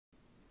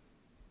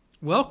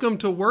Welcome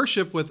to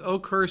worship with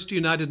Oakhurst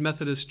United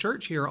Methodist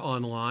Church here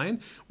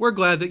online. We're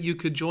glad that you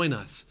could join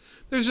us.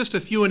 There's just a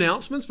few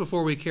announcements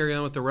before we carry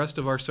on with the rest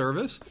of our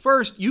service.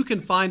 First, you can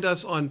find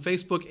us on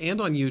Facebook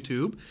and on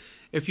YouTube.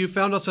 If you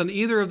found us on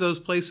either of those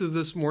places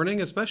this morning,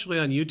 especially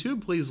on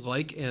YouTube, please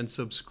like and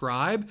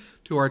subscribe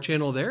to our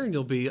channel there, and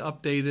you'll be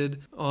updated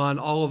on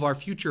all of our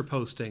future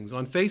postings.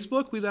 On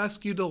Facebook, we'd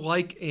ask you to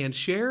like and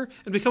share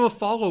and become a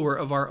follower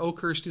of our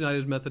Oakhurst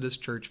United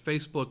Methodist Church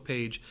Facebook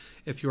page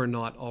if you are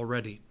not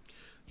already.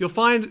 You'll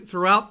find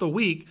throughout the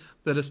week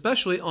that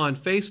especially on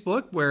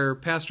Facebook, where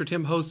Pastor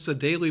Tim hosts a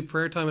daily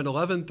prayer time at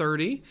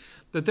 11:30,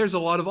 that there's a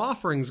lot of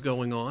offerings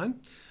going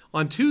on.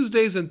 On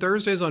Tuesdays and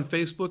Thursdays on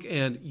Facebook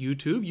and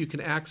YouTube, you can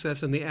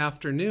access in the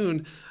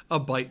afternoon a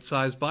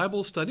bite-sized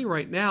Bible study.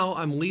 Right now,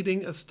 I'm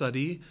leading a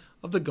study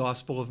of the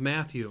Gospel of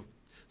Matthew.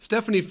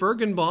 Stephanie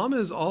Fergenbaum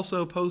is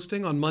also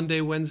posting on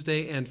Monday,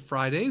 Wednesday, and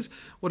Fridays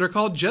what are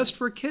called Just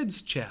for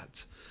Kids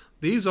chats.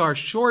 These are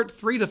short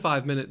 3 to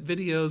 5 minute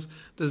videos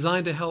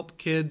designed to help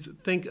kids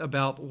think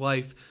about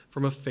life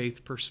from a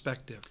faith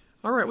perspective.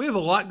 All right, we have a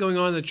lot going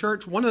on in the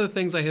church. One of the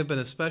things I have been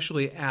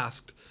especially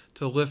asked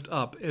to lift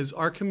up is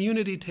our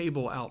community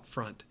table out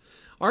front.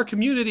 Our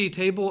community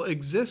table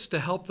exists to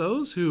help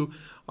those who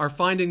are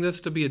finding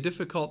this to be a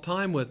difficult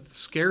time with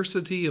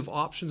scarcity of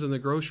options in the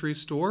grocery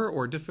store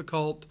or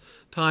difficult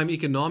time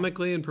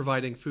economically in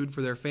providing food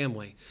for their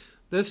family.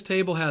 This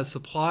table has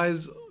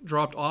supplies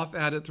dropped off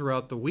at it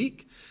throughout the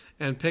week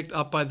and picked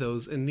up by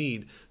those in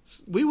need.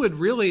 We would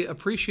really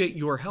appreciate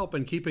your help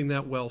in keeping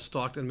that well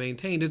stocked and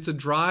maintained. It's a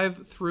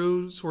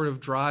drive-through, sort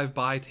of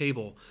drive-by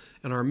table,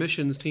 and our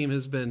missions team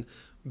has been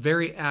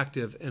very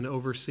active in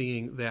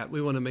overseeing that. We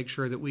want to make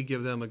sure that we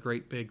give them a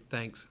great big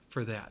thanks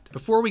for that.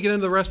 Before we get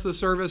into the rest of the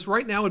service,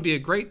 right now would be a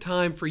great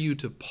time for you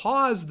to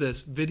pause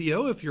this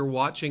video if you're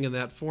watching in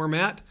that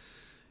format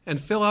and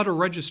fill out a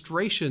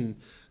registration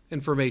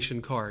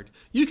information card.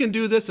 You can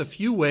do this a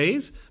few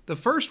ways. The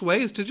first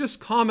way is to just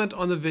comment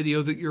on the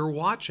video that you're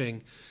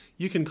watching.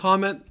 You can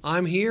comment,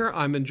 "I'm here,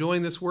 I'm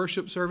enjoying this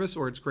worship service,"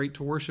 or "It's great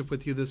to worship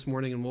with you this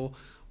morning," and we'll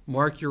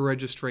mark your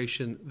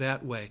registration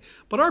that way.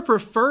 But our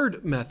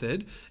preferred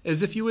method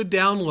is if you would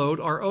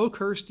download our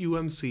Oakhurst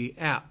UMC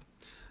app.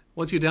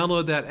 Once you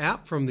download that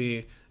app from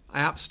the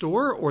App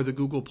Store or the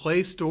Google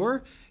Play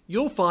Store,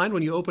 you'll find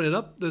when you open it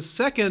up, the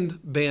second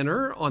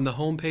banner on the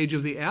home page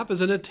of the app is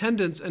an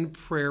attendance and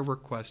prayer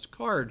request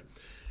card.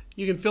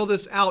 You can fill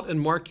this out and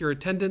mark your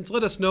attendance.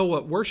 Let us know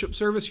what worship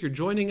service you're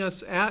joining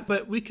us at,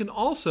 but we can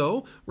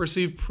also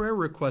receive prayer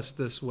requests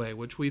this way,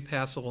 which we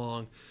pass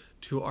along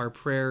to our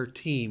prayer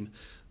team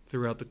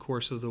throughout the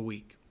course of the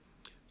week.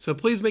 So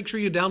please make sure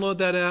you download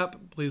that app.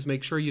 Please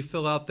make sure you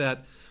fill out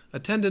that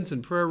attendance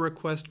and prayer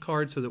request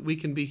card so that we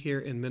can be here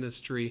in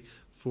ministry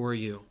for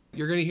you.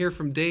 You're going to hear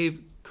from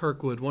Dave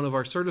Kirkwood, one of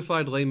our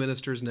certified lay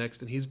ministers,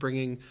 next, and he's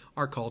bringing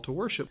our call to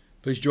worship.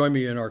 Please join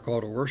me in our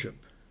call to worship.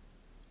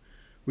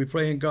 We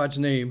pray in God's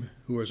name,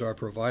 who is our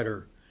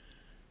provider,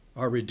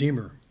 our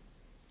Redeemer,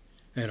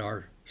 and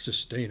our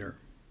Sustainer.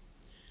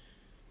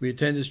 We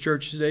attend this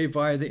church today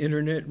via the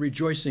internet,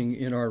 rejoicing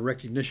in our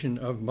recognition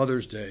of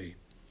Mother's Day.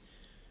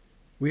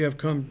 We have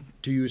come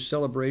to you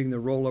celebrating the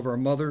role of our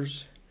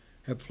mothers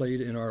have played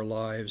in our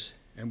lives,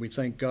 and we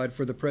thank God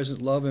for the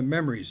present love and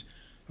memories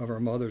of our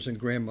mothers and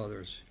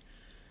grandmothers.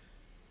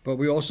 But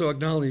we also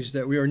acknowledge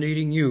that we are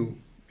needing you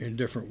in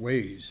different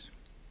ways.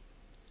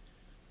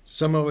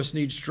 Some of us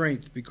need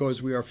strength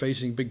because we are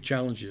facing big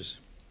challenges.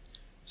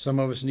 Some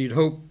of us need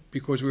hope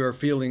because we are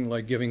feeling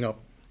like giving up.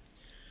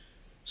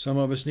 Some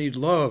of us need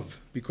love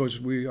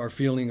because we are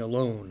feeling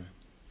alone.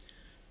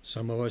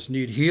 Some of us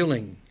need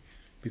healing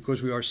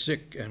because we are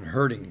sick and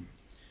hurting.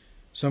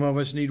 Some of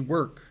us need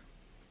work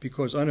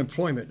because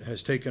unemployment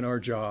has taken our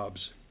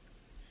jobs.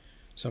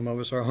 Some of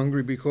us are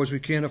hungry because we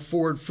can't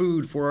afford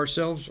food for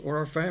ourselves or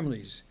our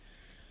families.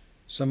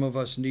 Some of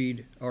us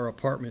need our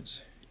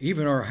apartments,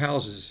 even our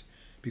houses,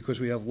 because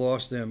we have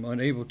lost them,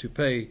 unable to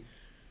pay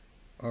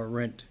our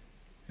rent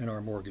and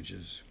our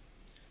mortgages.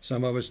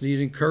 Some of us need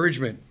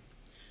encouragement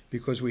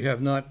because we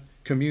have not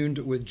communed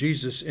with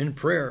Jesus in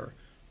prayer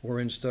or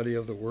in study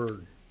of the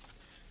Word.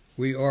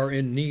 We are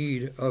in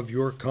need of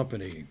your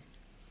company.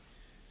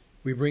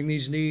 We bring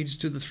these needs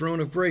to the throne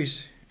of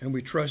grace, and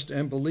we trust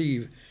and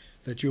believe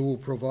that you will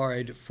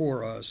provide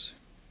for us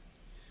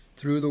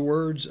through the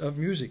words of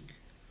music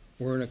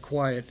or in a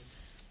quiet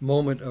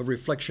moment of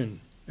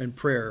reflection and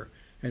prayer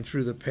and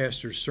through the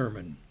pastor's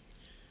sermon.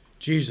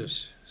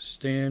 Jesus,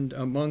 stand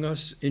among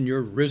us in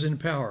your risen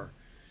power,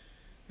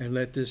 and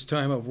let this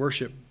time of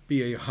worship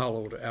be a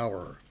hallowed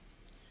hour.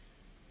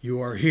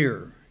 You are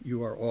here.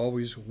 You are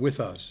always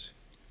with us.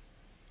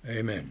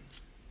 Amen.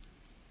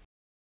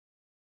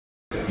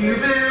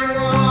 You've been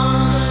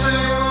one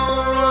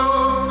single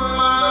road,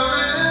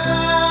 miles.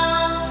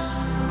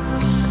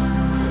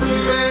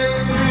 You've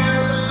been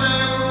the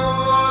single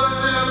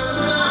water,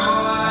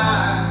 single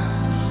eye.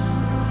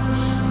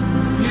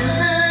 You've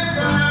been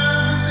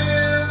trying to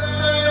feel the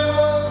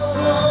single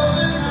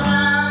rolling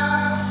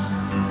high.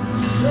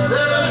 There's a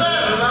better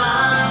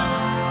life.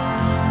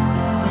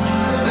 There's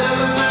a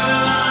better life.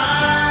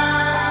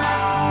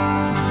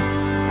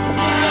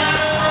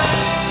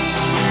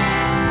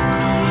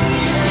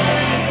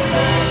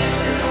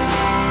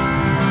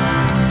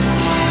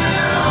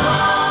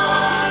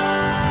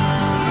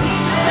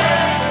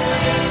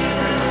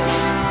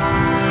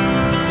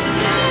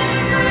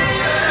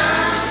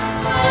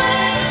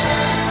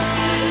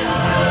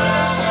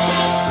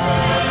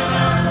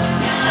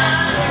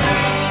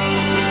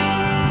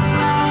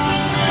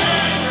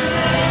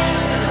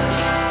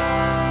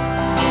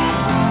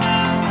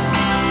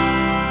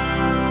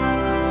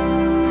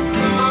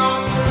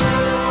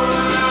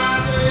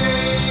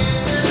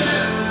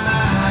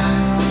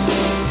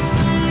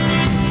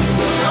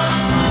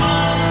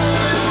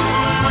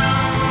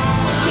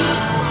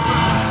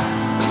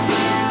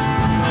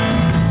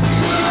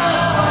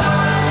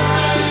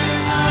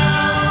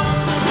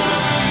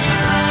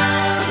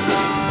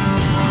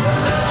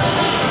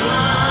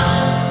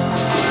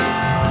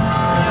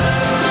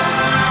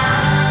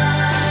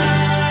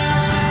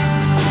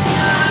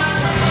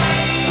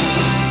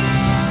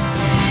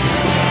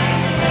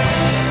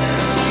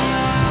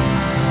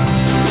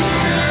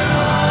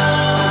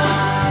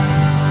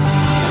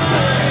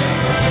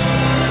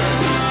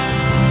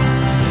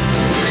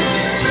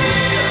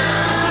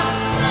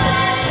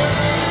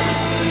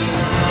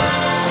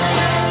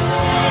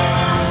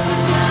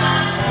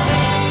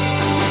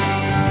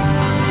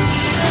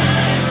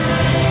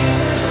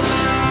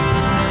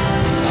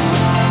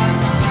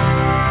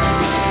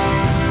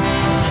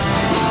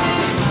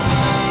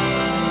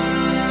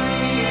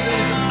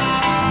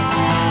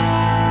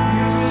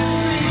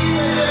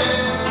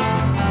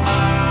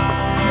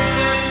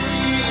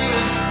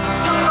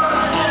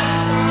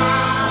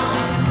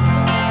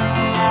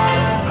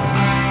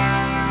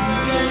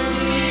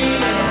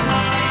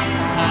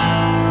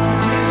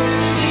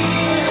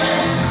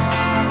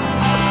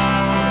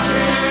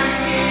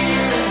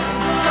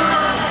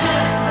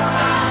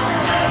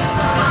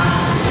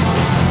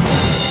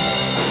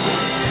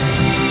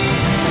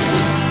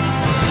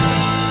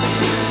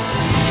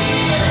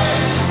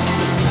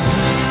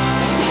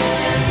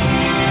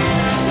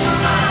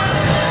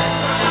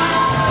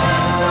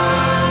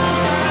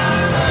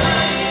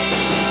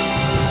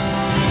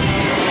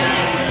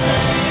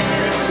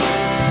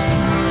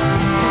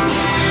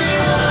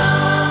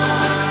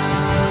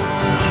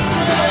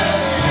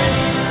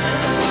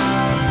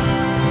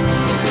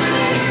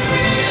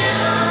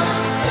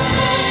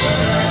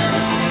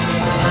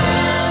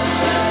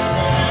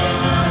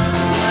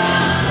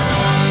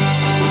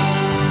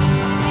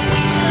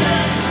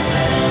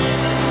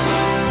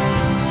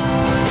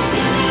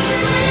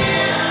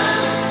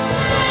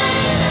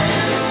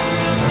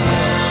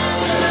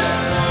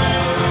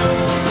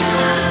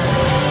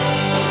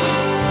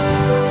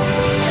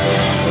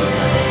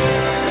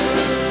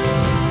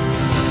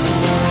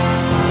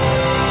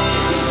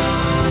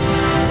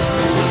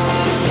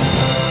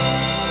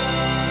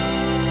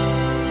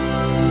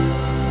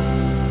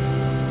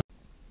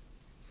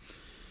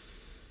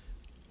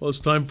 Well, it's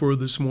time for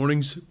this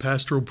morning's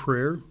pastoral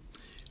prayer.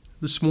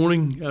 This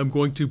morning, I'm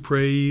going to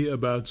pray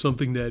about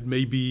something that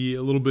may be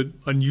a little bit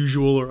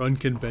unusual or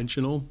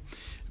unconventional,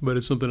 but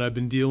it's something I've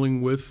been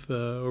dealing with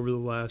over the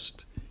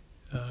last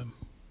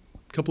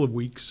couple of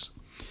weeks.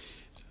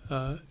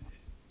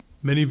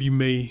 Many of you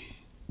may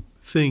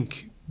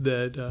think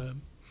that,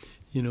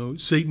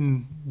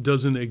 Satan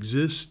doesn't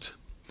exist,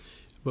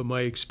 but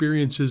my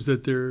experience is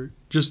that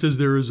just as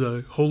there is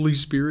a Holy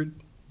Spirit,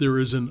 there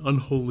is an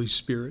unholy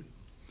spirit.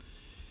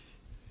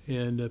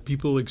 And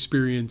people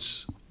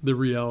experience the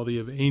reality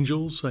of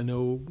angels. I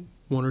know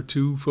one or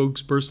two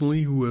folks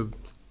personally who have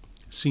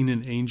seen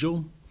an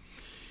angel.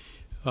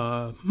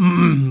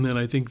 And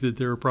I think that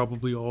there are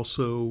probably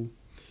also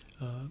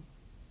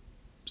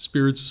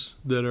spirits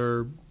that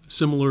are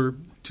similar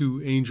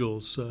to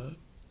angels,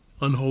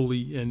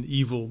 unholy and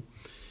evil.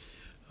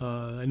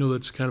 I know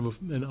that's kind of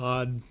an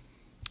odd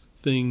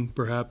thing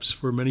perhaps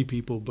for many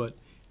people, but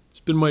it's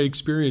been my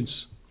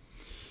experience.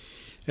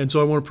 And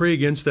so I want to pray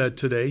against that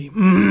today,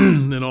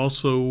 and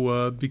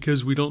also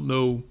because we don't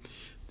know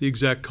the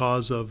exact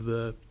cause of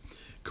the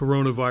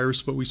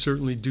coronavirus, but we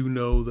certainly do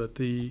know that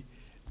the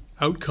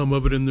outcome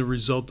of it and the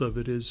result of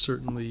it is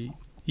certainly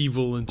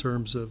evil in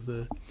terms of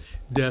the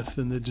death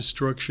and the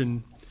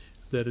destruction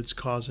that it's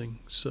causing.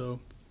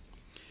 So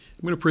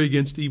I'm going to pray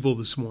against evil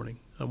this morning.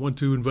 I want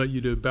to invite you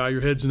to bow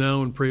your heads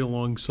now and pray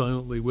along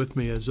silently with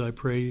me as I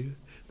pray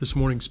this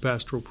morning's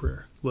pastoral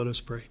prayer. Let us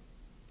pray.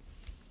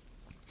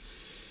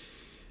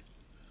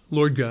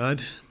 Lord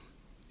God,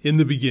 in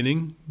the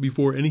beginning,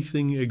 before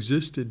anything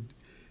existed,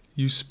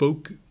 you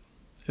spoke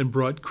and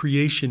brought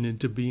creation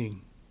into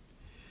being.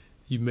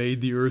 You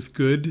made the earth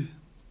good,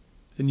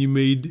 and you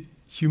made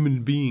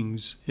human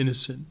beings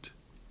innocent.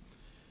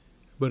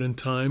 But in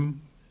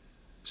time,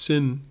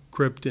 sin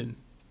crept in.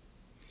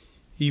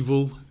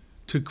 Evil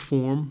took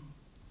form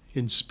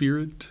in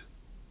spirit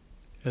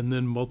and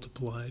then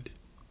multiplied.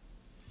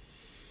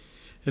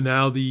 And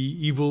now the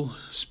evil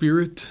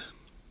spirit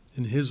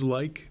and his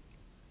like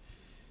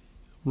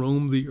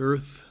roam the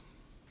earth,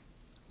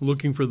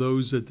 looking for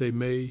those that they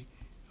may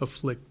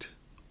afflict,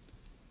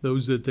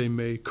 those that they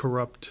may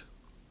corrupt,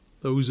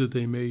 those that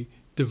they may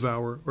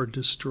devour or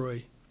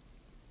destroy,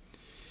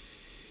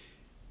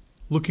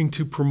 looking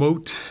to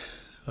promote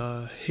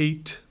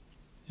hate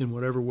in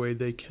whatever way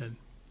they can.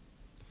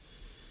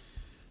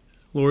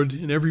 Lord,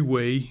 in every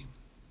way,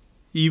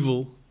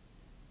 evil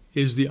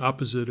is the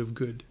opposite of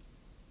good,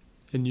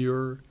 and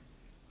you're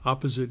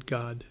opposite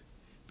God,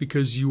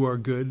 because you are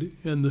good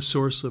and the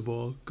source of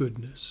all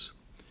goodness.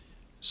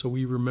 So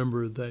we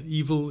remember that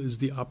evil is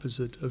the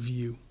opposite of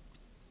you.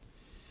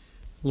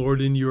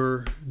 Lord, in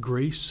your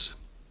grace,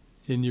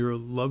 in your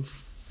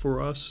love for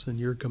us and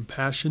your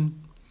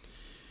compassion,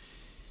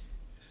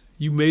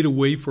 you made a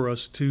way for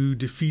us to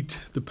defeat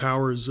the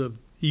powers of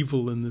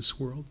evil in this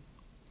world.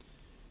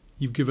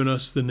 You've given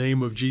us the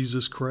name of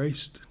Jesus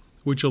Christ,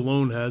 which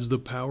alone has the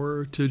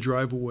power to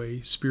drive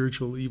away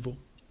spiritual evil.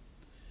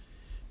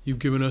 You've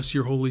given us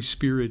your Holy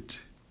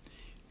Spirit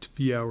to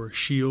be our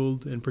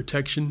shield and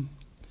protection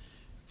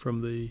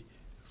from the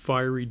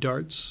fiery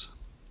darts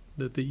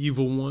that the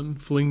evil one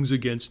flings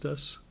against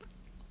us.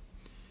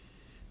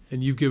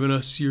 And you've given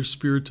us your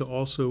Spirit to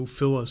also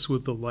fill us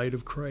with the light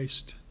of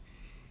Christ.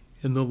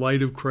 And the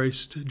light of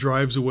Christ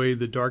drives away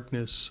the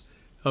darkness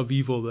of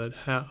evil that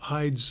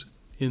hides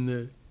in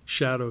the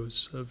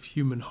shadows of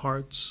human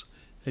hearts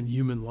and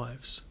human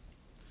lives.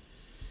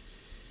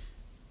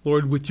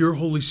 Lord, with your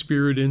Holy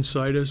Spirit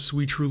inside us,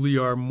 we truly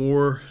are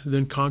more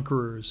than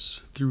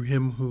conquerors through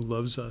him who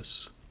loves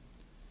us.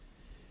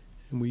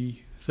 And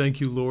we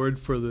thank you, Lord,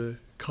 for the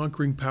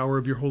conquering power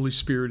of your Holy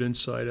Spirit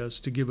inside us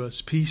to give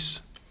us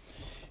peace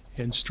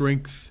and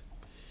strength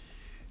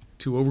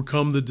to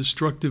overcome the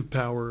destructive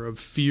power of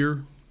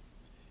fear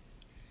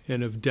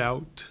and of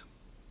doubt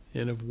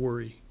and of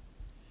worry.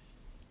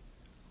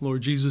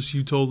 Lord Jesus,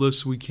 you told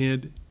us we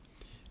can't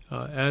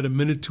add a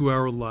minute to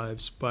our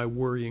lives by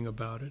worrying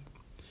about it.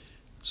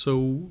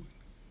 So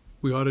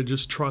we ought to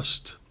just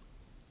trust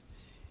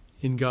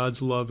in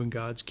God's love and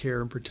God's care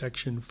and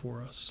protection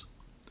for us.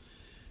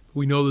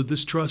 We know that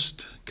this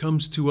trust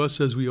comes to us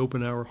as we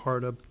open our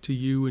heart up to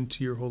you and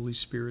to your Holy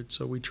Spirit.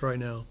 So we try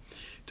now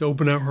to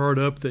open our heart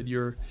up that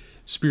your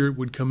Spirit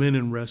would come in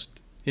and rest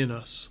in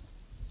us.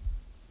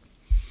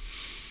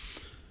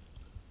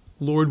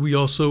 Lord, we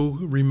also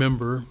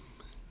remember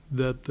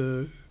that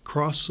the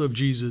cross of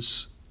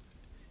Jesus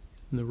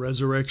and the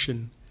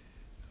resurrection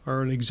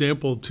are an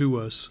example to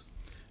us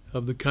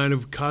of the kind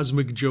of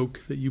cosmic joke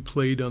that you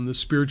played on the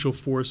spiritual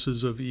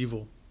forces of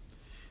evil.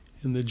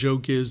 And the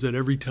joke is that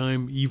every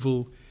time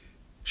evil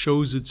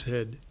shows its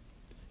head,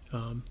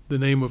 the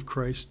name of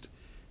Christ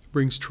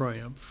brings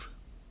triumph.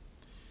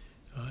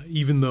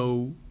 Even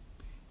though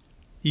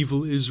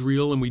evil is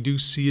real, and we do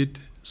see it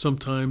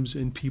sometimes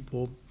in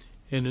people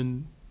and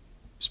in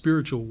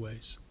spiritual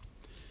ways.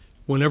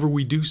 Whenever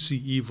we do see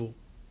evil,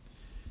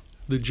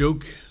 the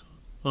joke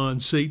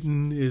on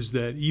Satan is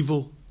that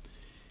evil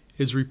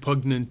is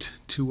repugnant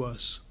to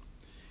us.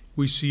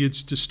 We see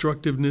its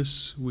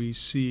destructiveness. We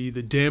see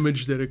the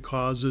damage that it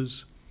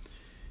causes.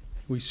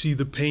 We see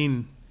the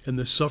pain and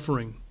the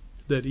suffering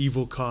that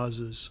evil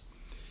causes.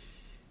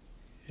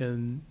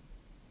 And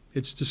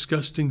it's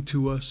disgusting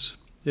to us.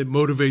 It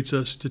motivates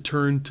us to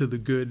turn to the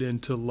good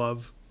and to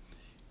love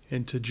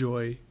and to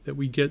joy that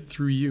we get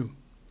through you.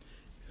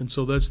 And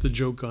so that's the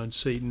joke on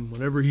Satan.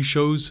 Whenever he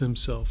shows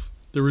himself,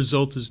 the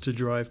result is to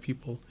drive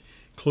people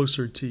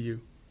closer to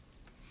you.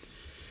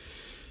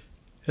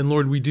 And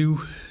Lord, we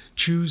do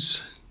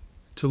choose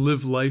to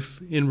live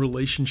life in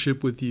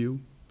relationship with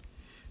you.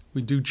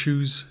 We do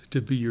choose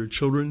to be your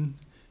children,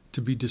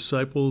 to be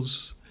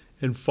disciples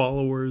and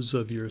followers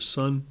of your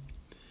Son.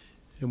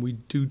 And we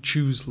do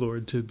choose,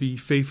 Lord, to be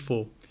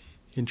faithful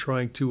in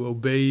trying to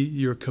obey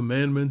your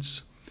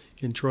commandments,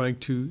 in trying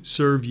to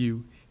serve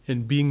you,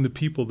 and being the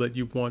people that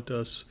you want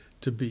us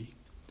to be.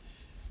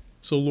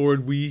 So,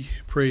 Lord, we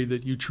pray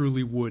that you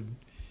truly would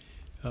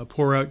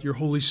pour out your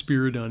Holy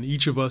Spirit on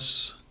each of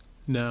us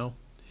now,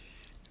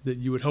 that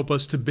you would help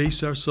us to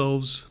base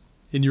ourselves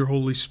in your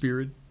Holy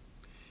Spirit,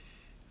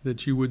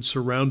 that you would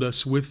surround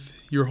us with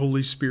your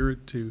Holy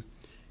Spirit to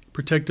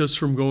protect us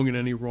from going in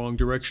any wrong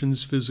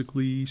directions,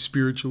 physically,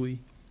 spiritually,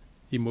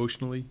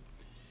 emotionally,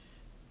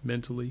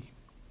 mentally.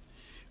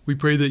 We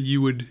pray that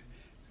you would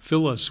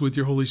fill us with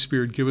your Holy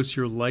Spirit, give us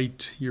your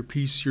light, your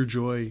peace, your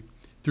joy,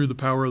 through the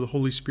power of the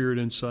Holy Spirit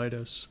inside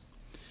us.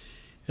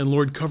 And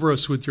Lord, cover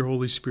us with your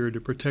Holy Spirit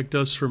to protect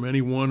us from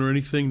anyone or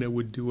anything that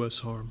would do us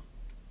harm.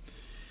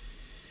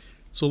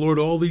 So, Lord,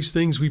 all these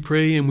things we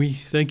pray and we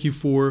thank you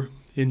for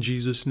in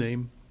Jesus'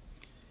 name.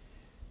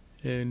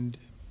 And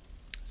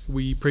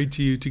we pray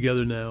to you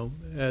together now,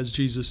 as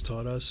Jesus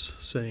taught us,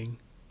 saying,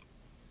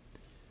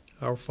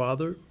 Our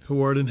Father,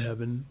 who art in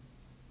heaven,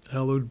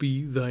 hallowed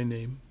be thy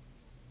name.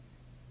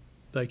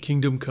 Thy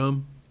kingdom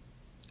come,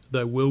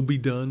 thy will be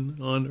done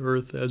on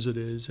earth as it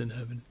is in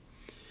heaven.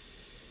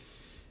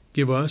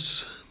 Give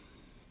us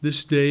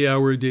this day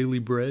our daily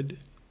bread,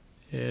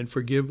 and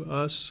forgive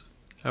us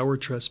our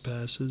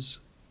trespasses,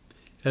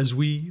 as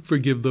we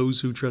forgive those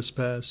who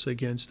trespass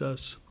against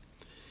us.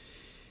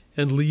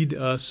 And lead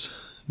us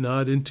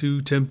not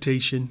into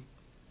temptation,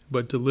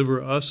 but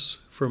deliver us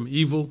from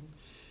evil.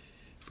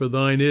 For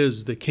thine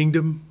is the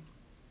kingdom,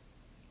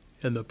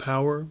 and the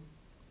power,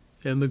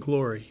 and the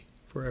glory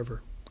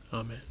forever.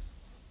 Amen.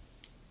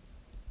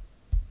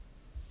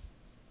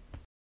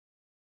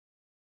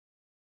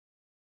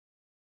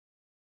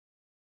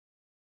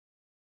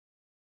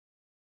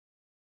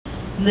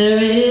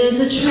 There is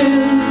a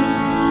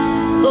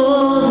truth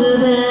older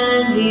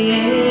than the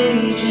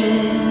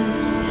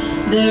ages.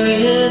 There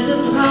is a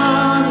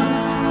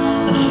promise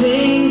of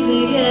things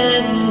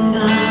yet to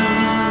come.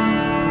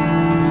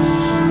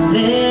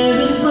 There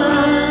is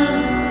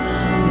one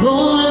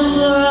born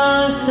for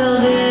our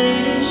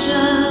salvation,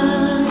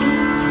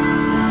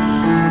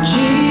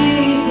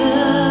 Jesus.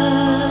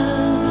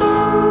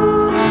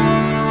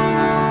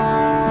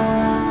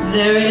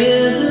 There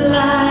is a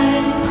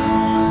light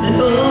that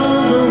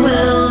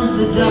overwhelms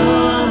the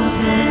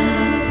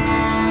darkness.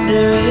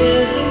 There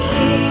is a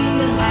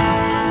kingdom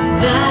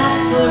that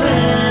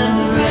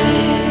forever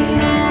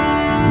reigns.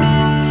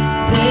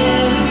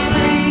 There is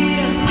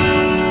freedom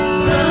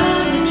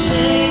from the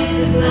chains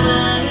that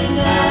bind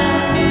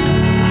us.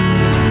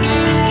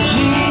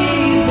 Jesus,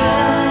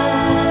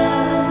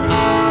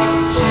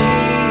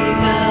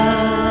 Jesus,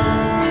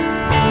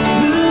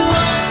 who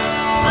walks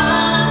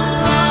on the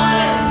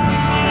waters,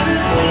 who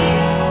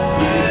speaks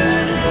to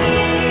the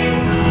sea,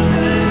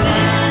 who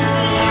stands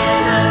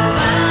in the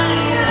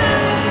fire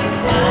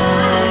beside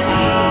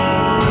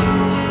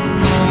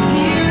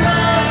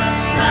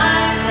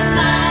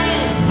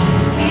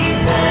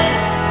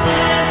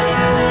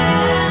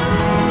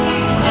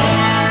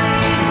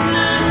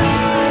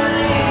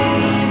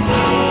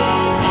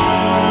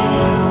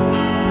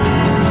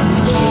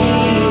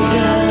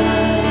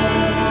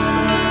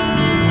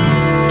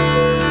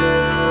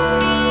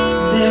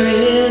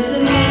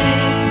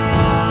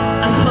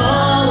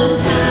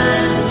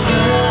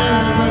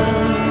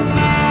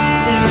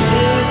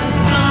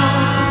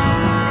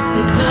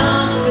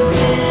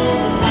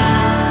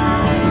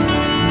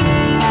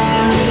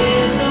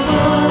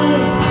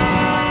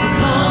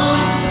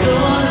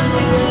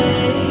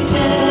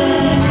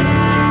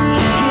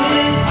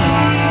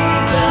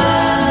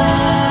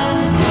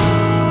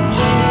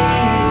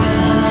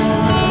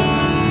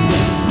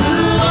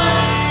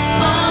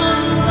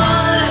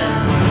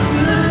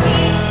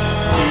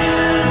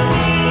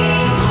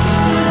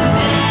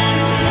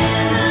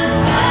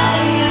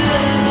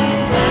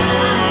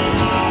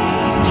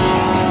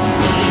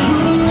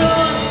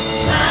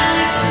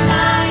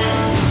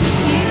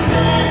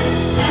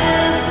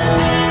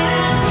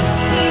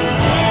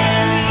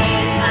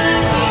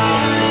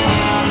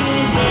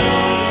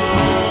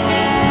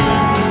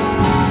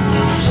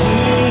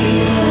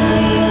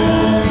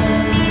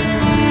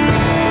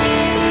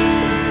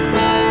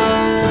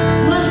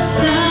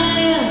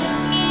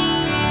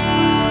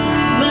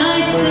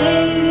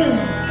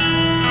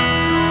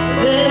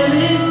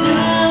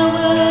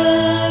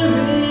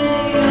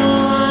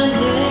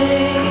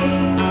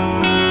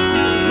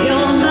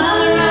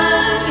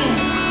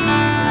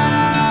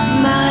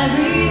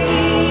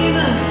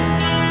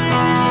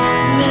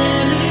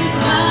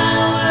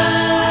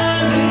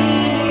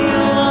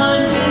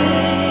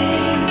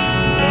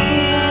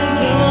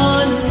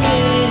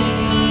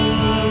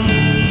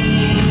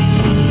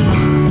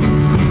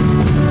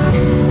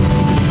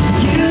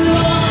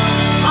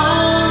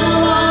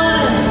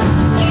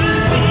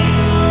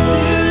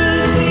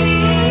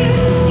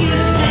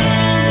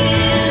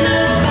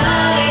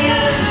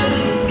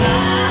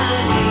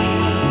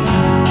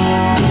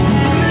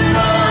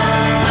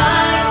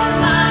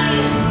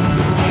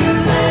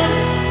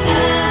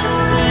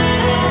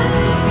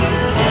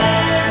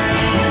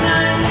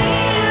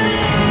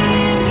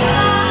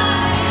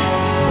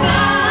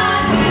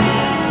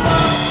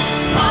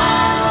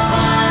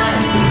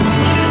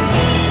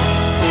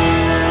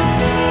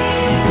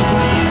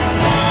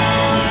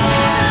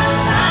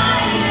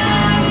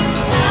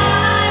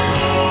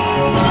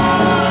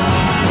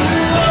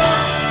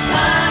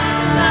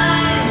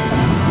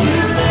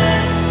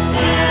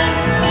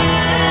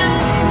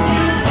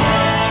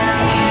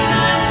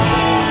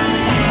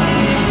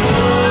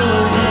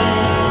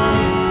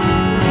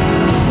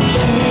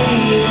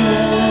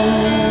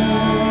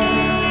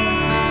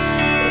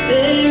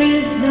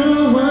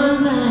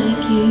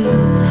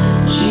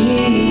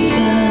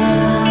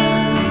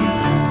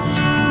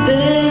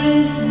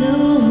is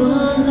no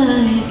one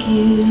like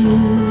you.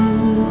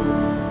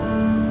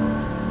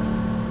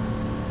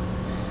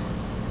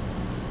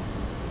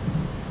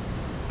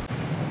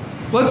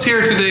 Let's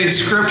hear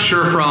today's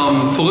scripture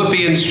from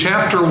Philippians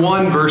chapter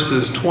 1,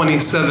 verses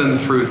 27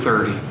 through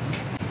 30.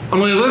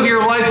 Only live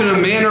your life in a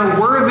manner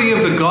worthy of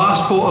the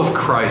gospel of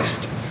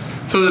Christ,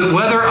 so that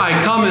whether I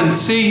come and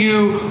see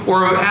you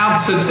or am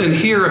absent and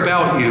hear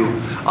about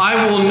you,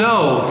 I will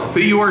know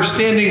that you are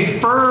standing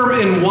firm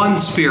in one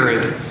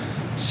spirit,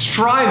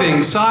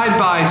 striving side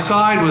by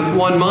side with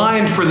one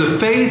mind for the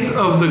faith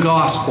of the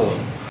gospel,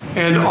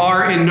 and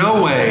are in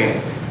no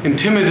way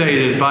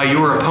intimidated by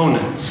your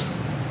opponents.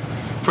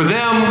 For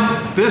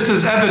them, this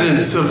is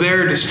evidence of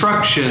their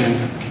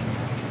destruction,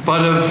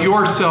 but of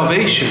your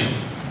salvation.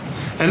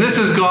 And this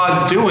is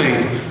God's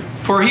doing,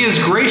 for he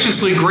has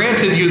graciously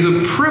granted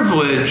you the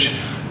privilege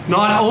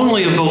not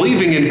only of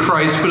believing in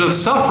Christ, but of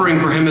suffering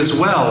for him as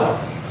well.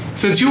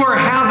 Since you are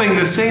having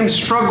the same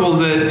struggle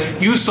that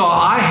you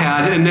saw I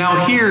had, and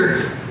now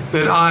hear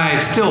that I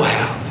still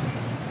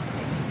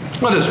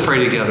have. Let us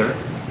pray together.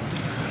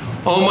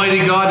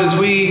 Almighty God, as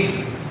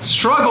we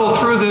struggle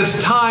through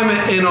this time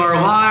in our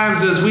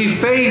lives, as we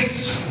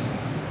face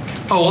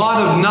a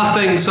lot of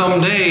nothing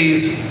some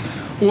days,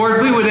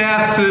 Lord, we would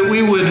ask that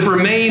we would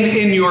remain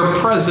in your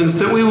presence,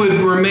 that we would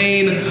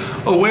remain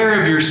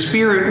aware of your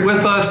Spirit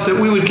with us, that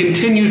we would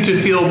continue to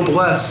feel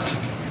blessed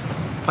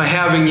by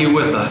having you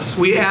with us.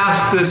 We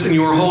ask this in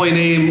your holy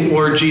name,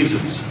 Lord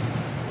Jesus.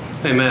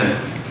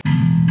 Amen.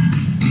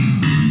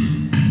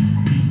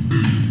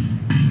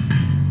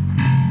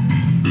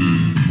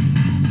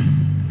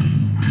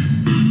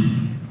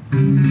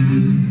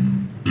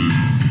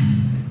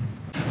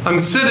 I'm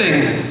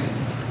sitting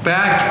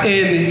back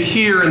in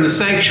here in the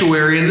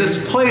sanctuary, and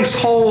this place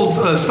holds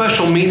a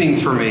special meaning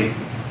for me.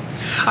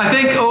 I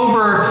think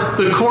over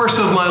the course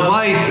of my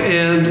life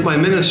and my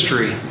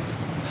ministry,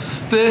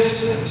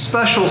 this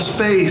special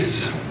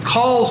space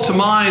calls to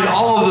mind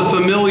all of the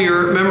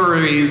familiar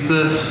memories,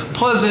 the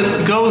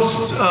pleasant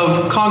ghosts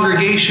of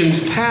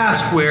congregations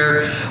past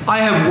where I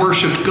have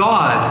worshiped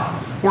God,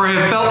 where I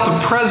have felt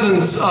the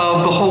presence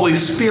of the Holy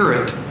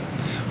Spirit,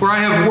 where I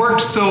have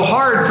worked so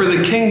hard for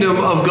the kingdom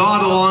of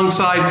God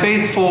alongside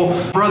faithful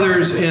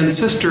brothers and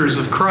sisters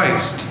of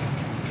Christ.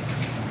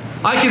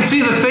 I can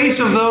see the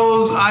face of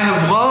those I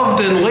have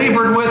loved and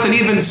labored with and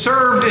even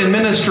served in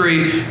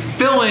ministry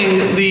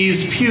filling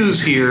these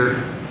pews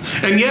here.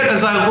 And yet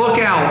as I look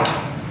out,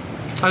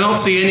 I don't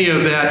see any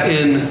of that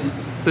in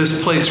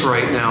this place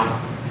right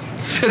now.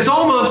 It's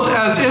almost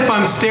as if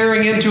I'm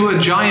staring into a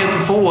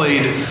giant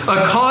void,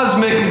 a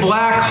cosmic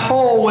black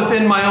hole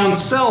within my own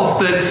self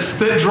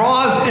that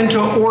draws into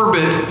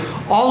orbit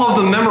all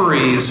of the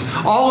memories,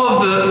 all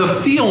of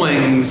the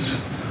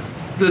feelings,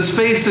 the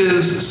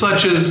spaces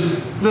such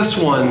as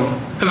this one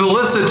have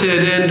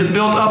elicited and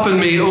built up in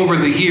me over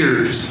the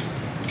years.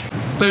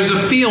 There's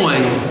a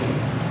feeling,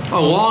 a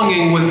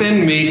longing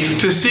within me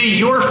to see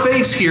your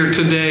face here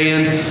today,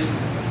 and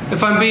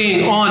if I'm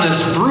being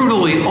honest,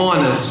 brutally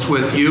honest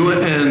with you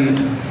and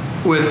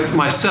with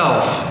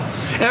myself,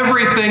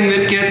 everything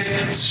that gets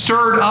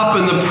stirred up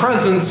in the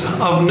presence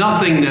of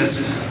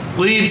nothingness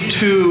leads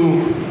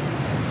to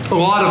a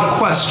lot of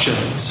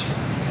questions.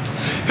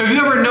 Have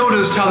you ever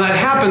noticed how that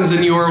happens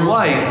in your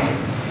life?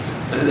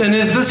 And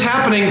is this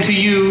happening to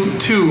you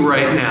too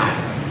right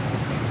now?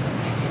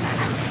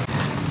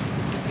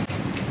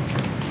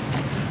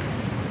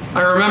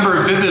 I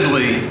remember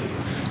vividly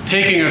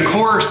taking a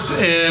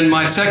course in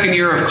my second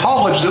year of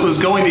college that was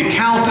going to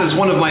count as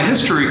one of my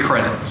history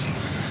credits.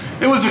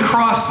 It was a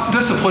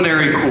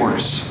cross-disciplinary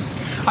course.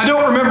 I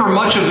don't remember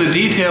much of the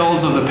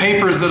details of the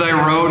papers that I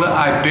wrote.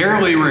 I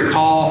barely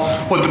recall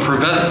what the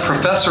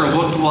professor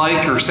looked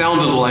like or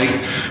sounded like,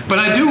 but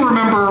I do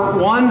remember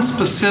one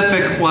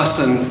specific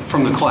lesson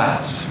from the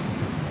class.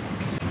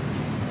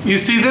 You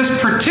see, this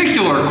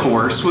particular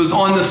course was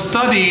on the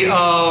study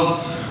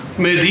of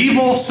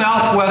medieval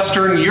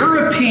southwestern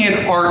European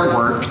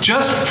artwork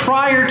just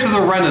prior to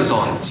the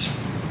Renaissance.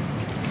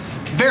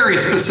 Very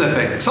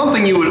specific,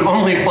 something you would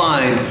only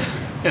find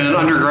in an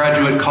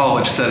undergraduate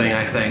college setting,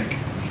 I think.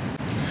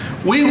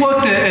 We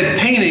looked at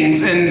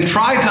paintings and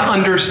tried to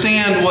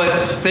understand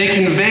what they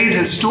conveyed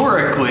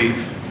historically,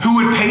 who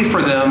would pay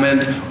for them,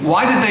 and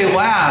why did they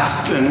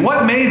last, and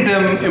what made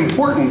them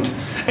important.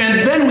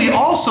 And then we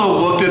also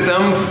looked at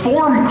them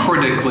form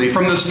critically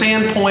from the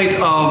standpoint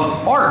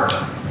of art.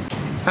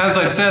 As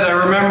I said, I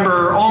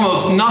remember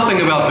almost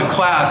nothing about the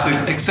class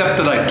except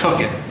that I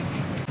took it.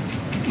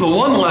 The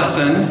one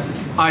lesson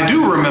I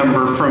do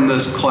remember from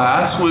this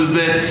class was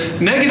that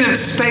negative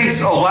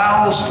space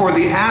allows for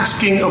the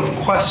asking of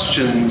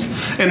questions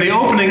and the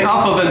opening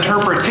up of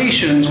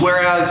interpretations,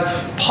 whereas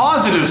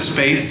positive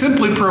space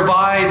simply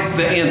provides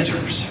the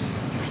answers.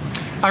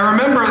 I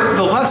remember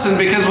the lesson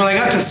because when I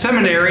got to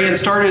seminary and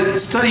started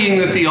studying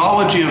the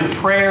theology of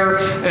prayer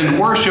and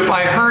worship,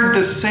 I heard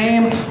the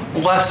same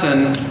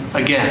lesson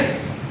again.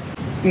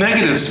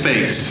 Negative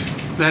space,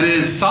 that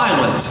is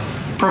silence,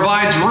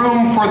 provides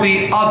room for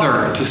the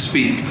other to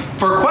speak,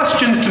 for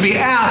questions to be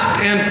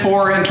asked and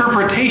for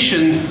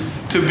interpretation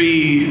to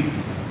be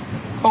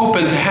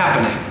open to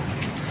happening.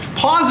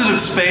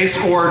 Positive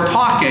space, or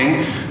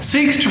talking,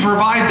 seeks to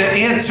provide the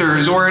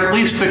answers, or at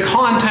least the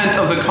content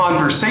of the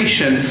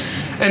conversation,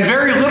 and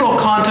very little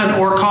content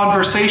or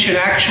conversation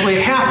actually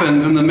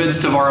happens in the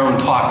midst of our own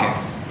talking.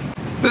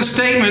 This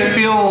statement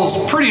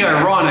feels pretty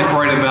ironic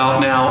right about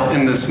now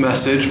in this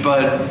message,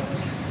 but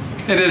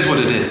it is what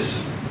it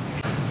is.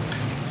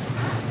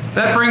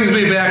 That brings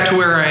me back to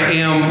where I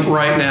am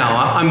right now.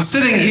 I'm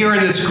sitting here in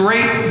this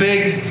great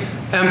big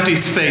empty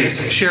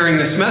space sharing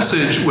this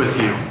message with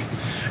you.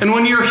 And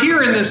when you're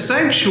here in this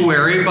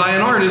sanctuary by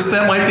an artist,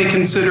 that might be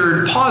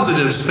considered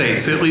positive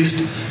space, at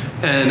least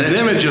an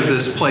image of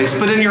this place.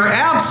 But in your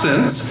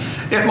absence,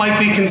 it might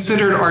be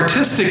considered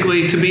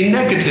artistically to be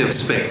negative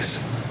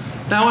space.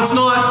 Now, it's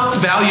not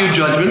value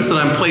judgments that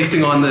I'm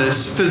placing on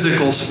this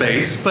physical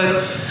space,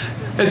 but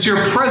it's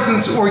your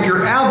presence or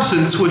your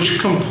absence which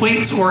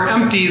completes or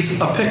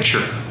empties a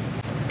picture.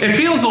 It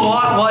feels a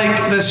lot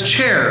like this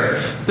chair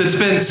that's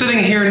been sitting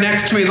here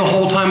next to me the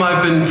whole time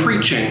I've been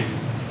preaching.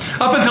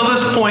 Up until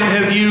this point,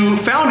 have you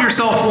found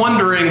yourself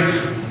wondering,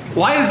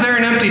 why is there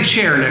an empty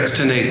chair next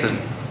to Nathan?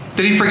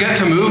 Did he forget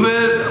to move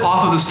it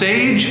off of the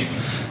stage?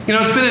 You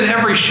know, it's been in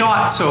every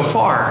shot so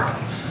far.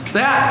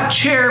 That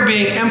chair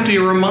being empty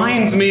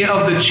reminds me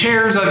of the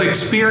chairs I've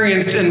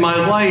experienced in my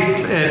life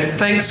at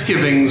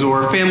Thanksgivings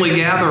or family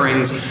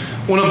gatherings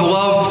when a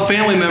beloved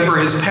family member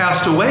has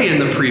passed away in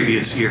the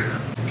previous year.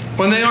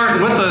 When they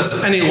aren't with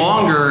us any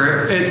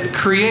longer, it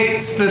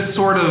creates this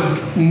sort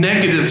of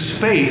negative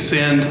space,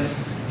 and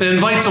it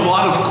invites a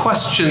lot of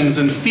questions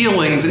and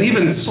feelings and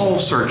even soul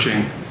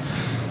searching.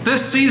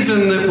 This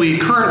season that we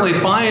currently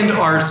find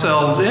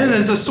ourselves in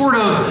is a sort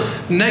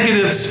of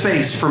negative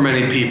space for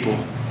many people.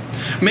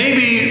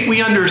 Maybe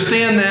we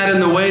understand that in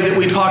the way that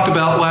we talked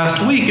about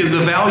last week as a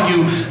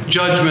value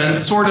judgment,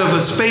 sort of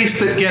a space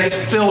that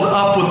gets filled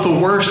up with the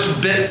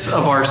worst bits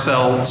of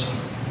ourselves.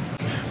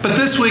 But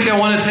this week I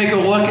want to take a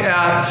look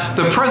at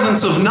the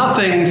presence of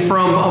nothing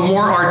from a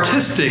more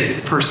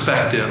artistic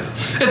perspective.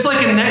 It's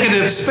like a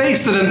negative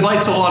space that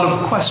invites a lot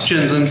of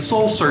questions and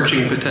soul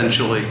searching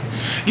potentially.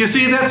 You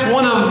see, that's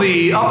one of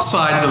the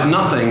upsides of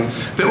nothing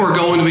that we're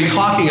going to be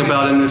talking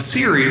about in this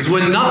series.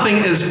 When nothing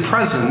is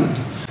present,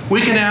 we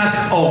can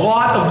ask a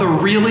lot of the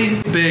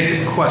really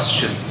big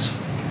questions.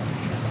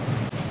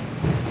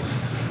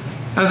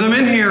 As I'm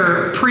in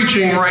here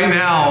preaching right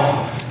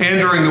now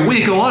and during the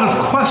week, a lot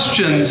of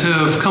questions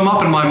have come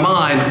up in my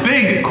mind,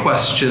 big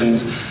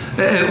questions,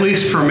 at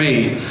least for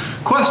me.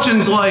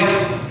 Questions like,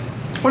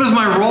 what is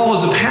my role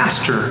as a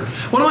pastor?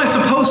 What am I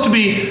supposed to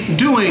be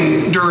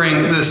doing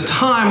during this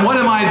time? What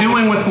am I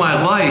doing with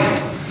my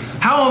life?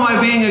 How am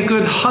I being a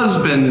good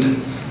husband?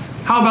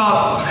 How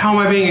am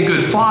I being a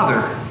good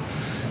father?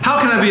 How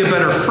can I be a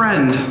better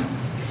friend?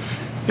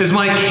 Is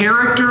my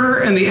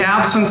character in the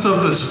absence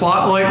of the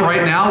spotlight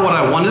right now what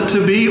I want it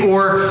to be?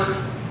 Or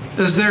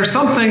is there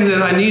something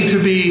that I need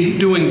to be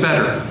doing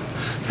better?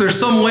 Is there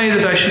some way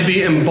that I should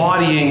be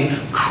embodying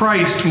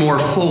Christ more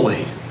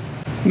fully?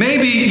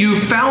 Maybe you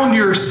found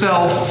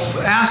yourself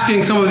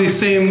asking some of these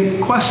same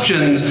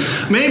questions.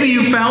 Maybe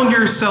you found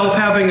yourself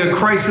having a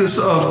crisis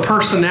of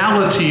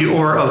personality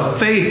or of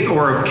faith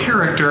or of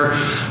character.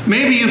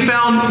 Maybe you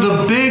found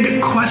the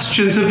big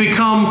questions have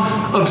become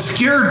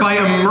obscured by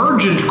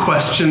emergent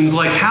questions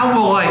like, how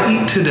will I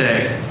eat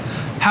today?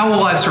 How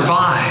will I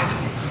survive?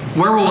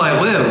 Where will I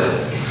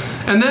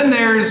live? And then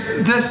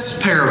there's this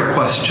pair of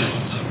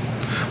questions.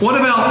 What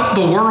about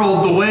the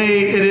world, the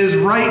way it is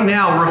right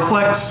now,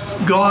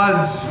 reflects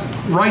God's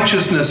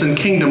righteousness and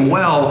kingdom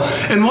well?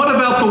 And what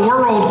about the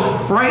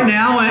world right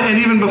now, and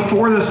even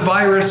before this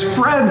virus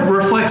spread,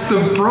 reflects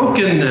the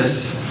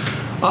brokenness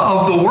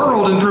of the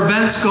world and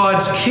prevents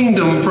God's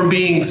kingdom from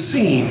being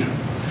seen?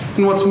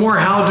 And what's more,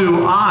 how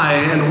do I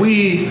and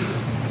we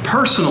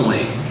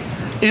personally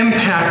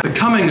impact the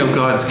coming of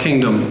God's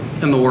kingdom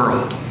in the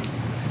world?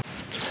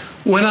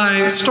 When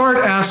I start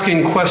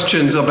asking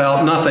questions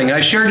about nothing,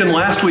 I shared in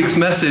last week's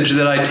message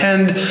that I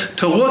tend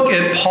to look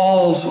at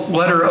Paul's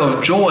letter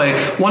of joy,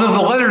 one of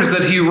the letters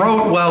that he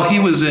wrote while he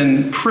was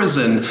in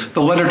prison,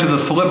 the letter to the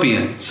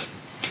Philippians.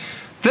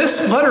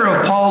 This letter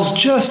of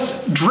Paul's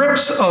just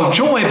drips of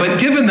joy, but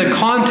given the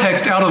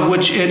context out of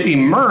which it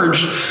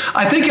emerged,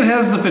 I think it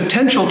has the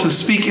potential to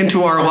speak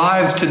into our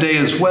lives today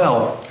as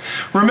well.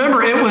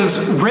 Remember, it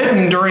was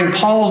written during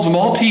Paul's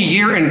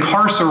multi-year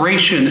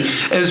incarceration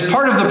as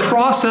part of the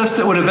process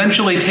that would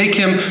eventually take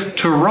him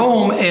to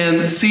Rome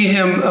and see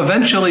him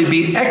eventually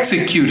be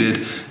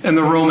executed in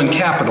the Roman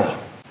capital.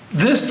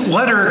 This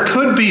letter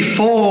could be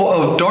full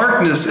of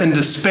darkness and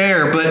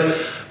despair,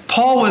 but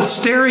Paul was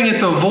staring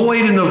at the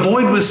void, and the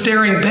void was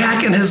staring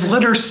back, and his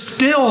letter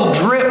still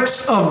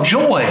drips of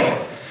joy.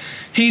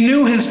 He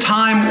knew his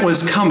time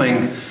was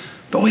coming,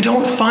 but we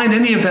don't find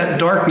any of that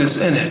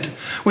darkness in it.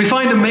 We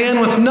find a man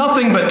with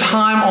nothing but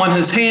time on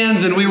his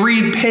hands, and we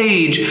read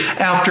page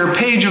after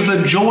page of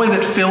the joy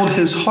that filled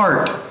his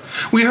heart.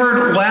 We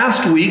heard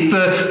last week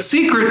the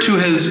secret to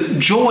his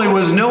joy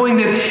was knowing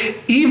that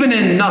even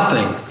in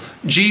nothing,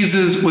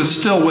 Jesus was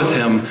still with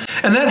him,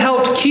 and that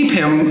helped keep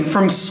him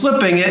from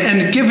slipping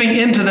and giving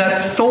into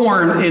that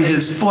thorn in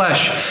his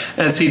flesh,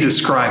 as he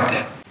described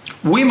it.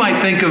 We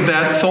might think of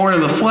that thorn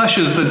in the flesh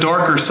as the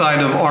darker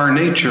side of our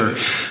nature,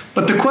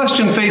 but the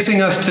question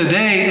facing us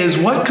today is,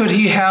 what could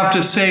he have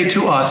to say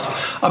to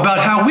us about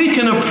how we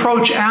can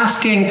approach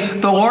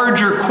asking the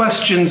larger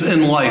questions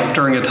in life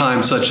during a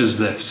time such as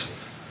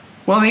this?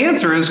 Well, the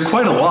answer is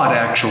quite a lot,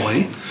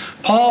 actually.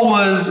 Paul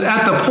was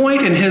at the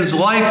point in his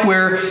life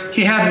where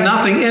he had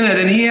nothing in it,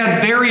 and he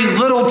had very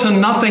little to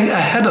nothing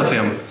ahead of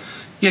him.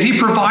 Yet he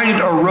provided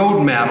a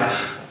roadmap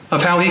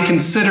of how he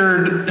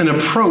considered and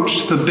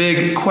approached the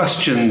big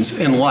questions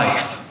in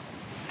life.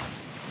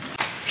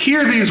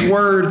 Hear these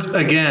words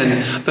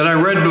again that I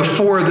read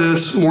before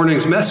this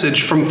morning's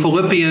message from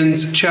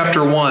Philippians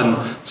chapter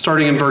 1,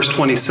 starting in verse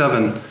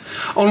 27.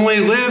 Only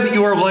live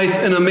your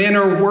life in a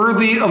manner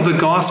worthy of the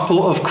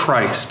gospel of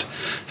Christ,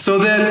 so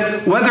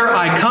that whether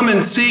I come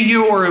and see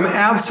you or am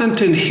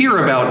absent and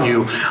hear about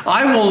you,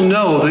 I will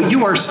know that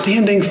you are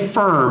standing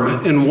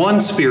firm in one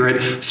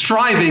spirit,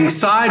 striving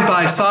side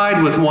by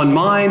side with one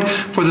mind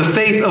for the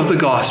faith of the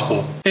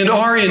gospel, and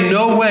are in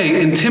no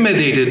way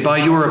intimidated by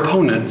your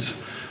opponents.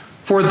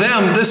 For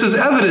them, this is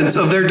evidence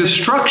of their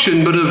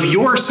destruction, but of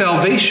your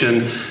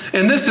salvation,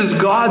 and this is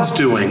God's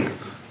doing.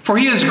 For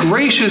he has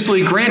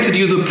graciously granted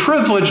you the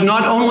privilege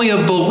not only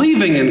of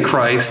believing in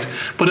Christ,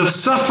 but of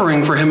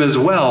suffering for him as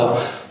well,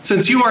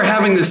 since you are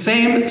having the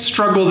same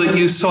struggle that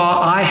you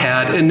saw I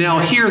had, and now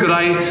hear that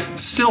I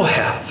still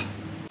have.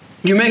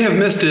 You may have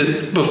missed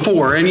it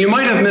before, and you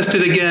might have missed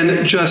it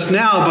again just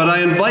now, but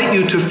I invite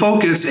you to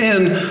focus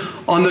in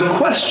on the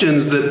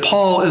questions that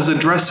Paul is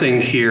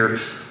addressing here.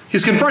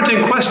 He's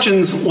confronting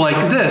questions like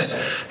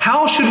this: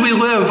 how should we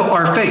live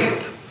our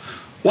faith?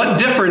 What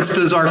difference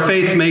does our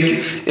faith make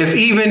if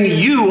even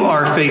you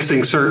are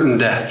facing certain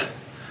death?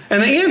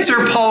 And the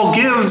answer Paul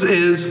gives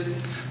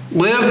is,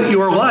 live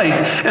your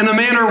life in a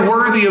manner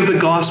worthy of the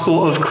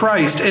gospel of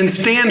Christ, and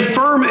stand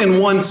firm in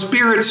one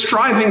spirit,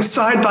 striving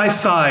side by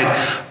side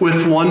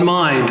with one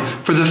mind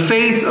for the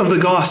faith of the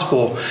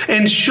gospel,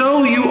 and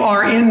show you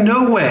are in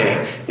no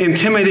way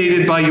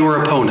intimidated by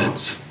your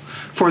opponents.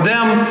 For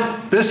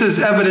them, this is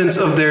evidence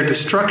of their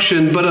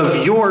destruction, but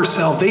of your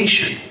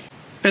salvation.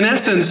 In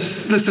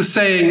essence, this is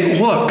saying,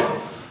 look,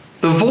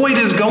 the void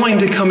is going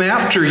to come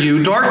after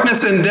you.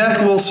 Darkness and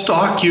death will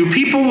stalk you.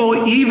 People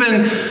will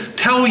even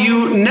tell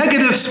you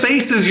negative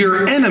space is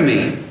your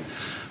enemy.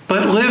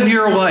 But live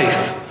your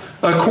life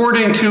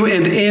according to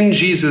and in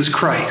Jesus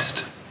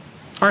Christ.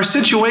 Our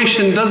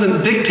situation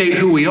doesn't dictate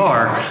who we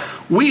are.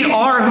 We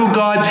are who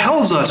God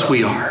tells us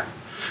we are.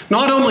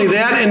 Not only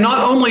that, and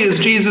not only is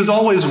Jesus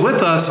always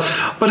with us,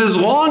 but as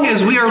long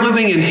as we are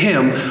living in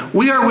him,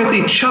 we are with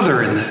each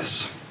other in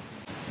this.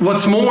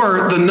 What's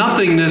more, the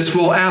nothingness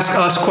will ask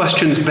us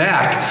questions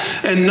back,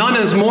 and none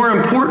is more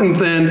important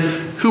than,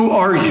 who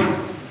are you?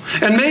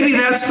 And maybe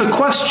that's the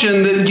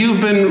question that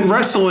you've been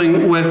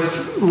wrestling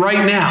with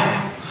right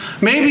now.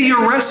 Maybe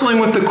you're wrestling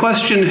with the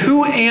question,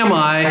 who am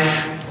I?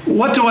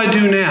 What do I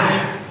do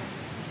now?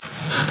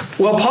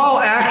 Well, Paul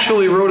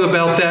actually wrote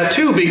about that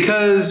too,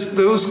 because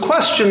those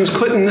questions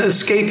couldn't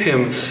escape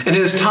him in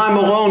his time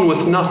alone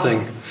with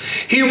nothing.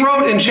 He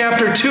wrote in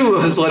chapter 2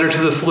 of his letter to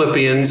the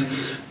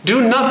Philippians,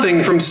 do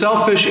nothing from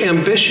selfish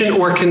ambition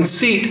or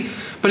conceit,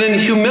 but in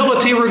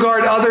humility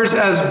regard others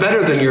as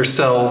better than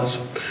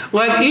yourselves.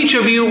 Let each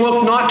of you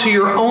look not to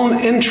your own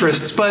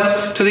interests,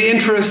 but to the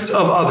interests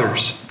of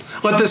others.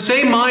 Let the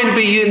same mind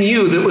be in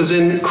you that was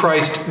in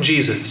Christ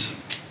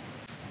Jesus.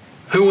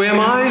 Who am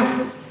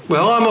I?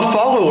 Well, I'm a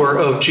follower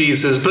of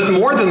Jesus, but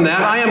more than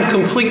that, I am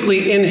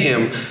completely in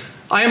him.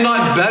 I am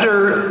not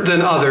better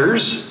than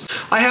others.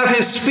 I have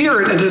his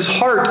spirit and his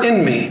heart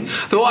in me.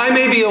 Though I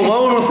may be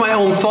alone with my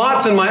own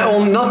thoughts and my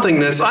own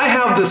nothingness, I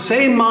have the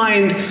same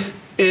mind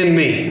in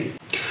me.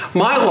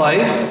 My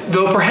life,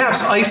 though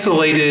perhaps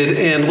isolated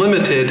and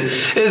limited,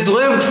 is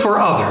lived for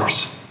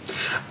others.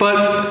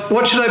 But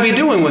what should I be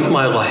doing with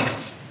my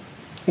life?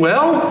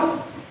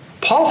 Well,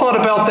 Paul thought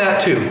about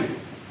that too.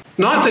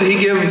 Not that he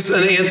gives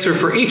an answer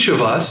for each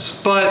of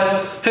us,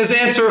 but his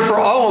answer for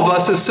all of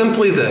us is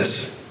simply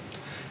this.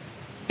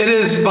 It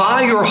is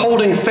by your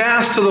holding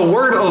fast to the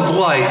word of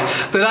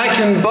life that I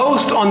can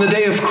boast on the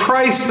day of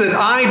Christ that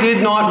I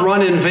did not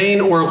run in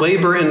vain or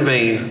labor in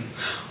vain.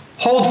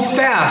 Hold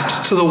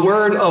fast to the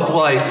word of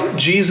life,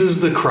 Jesus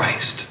the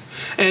Christ,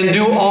 and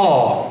do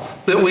all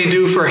that we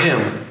do for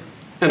him,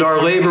 and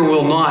our labor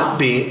will not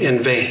be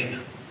in vain.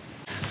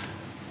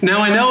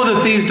 Now, I know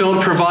that these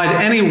don't provide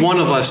any one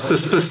of us the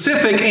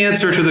specific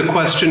answer to the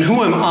question,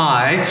 who am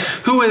I?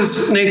 Who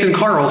is Nathan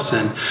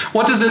Carlson?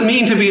 What does it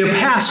mean to be a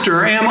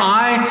pastor? Am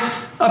I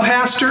a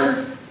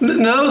pastor?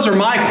 Those are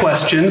my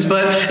questions,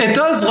 but it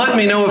does let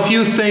me know a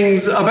few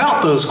things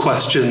about those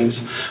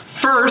questions.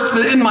 First,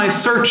 that in my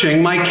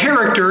searching, my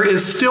character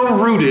is still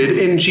rooted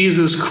in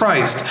Jesus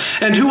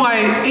Christ, and who I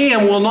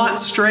am will not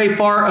stray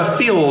far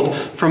afield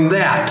from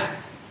that.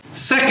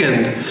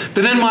 Second,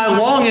 that in my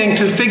longing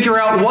to figure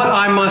out what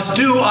I must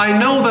do, I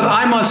know that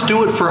I must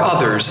do it for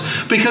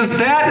others, because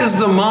that is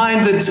the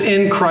mind that's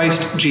in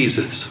Christ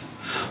Jesus.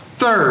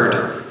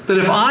 Third, that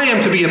if I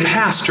am to be a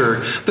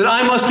pastor, that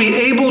I must be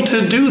able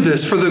to do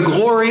this for the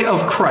glory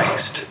of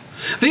Christ.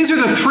 These are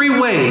the three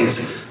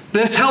ways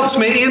this helps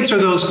me answer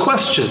those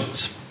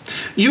questions.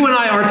 You and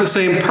I aren't the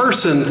same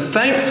person,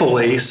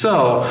 thankfully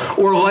so,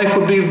 or life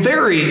would be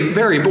very,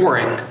 very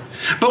boring.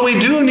 But we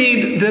do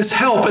need this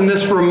help and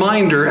this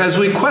reminder as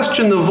we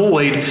question the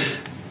void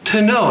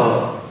to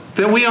know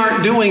that we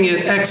aren't doing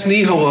it ex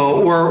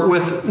nihilo or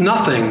with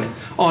nothing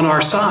on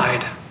our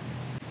side.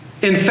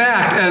 In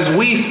fact, as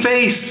we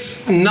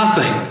face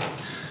nothing,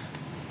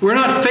 we're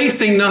not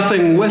facing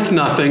nothing with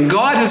nothing.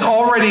 God has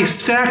already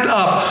stacked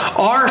up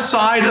our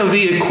side of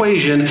the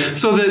equation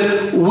so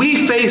that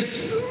we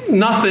face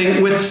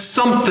nothing with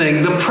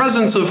something, the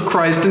presence of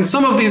Christ, and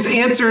some of these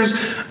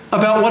answers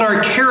about what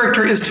our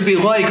character is to be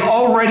like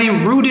already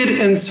rooted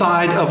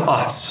inside of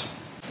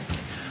us.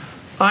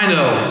 I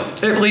know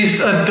at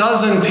least a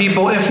dozen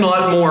people, if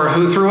not more,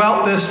 who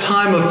throughout this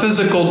time of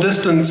physical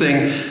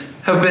distancing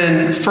have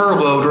been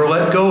furloughed or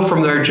let go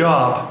from their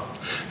job.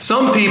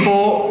 Some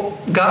people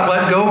got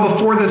let go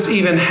before this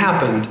even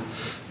happened.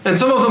 And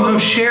some of them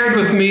have shared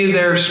with me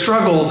their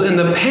struggles and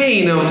the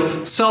pain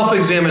of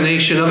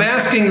self-examination, of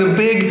asking the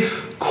big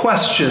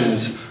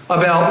questions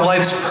about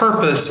life's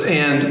purpose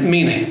and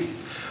meaning.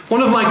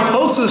 One of my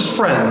closest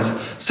friends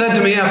said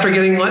to me after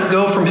getting let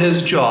go from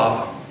his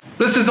job,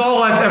 "This is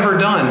all I've ever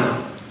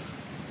done.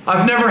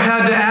 I've never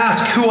had to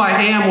ask who I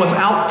am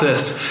without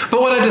this.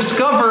 But what I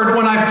discovered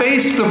when I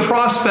faced the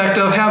prospect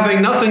of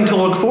having nothing to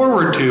look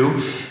forward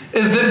to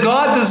is that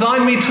God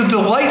designed me to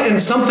delight in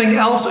something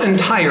else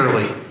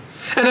entirely.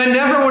 And I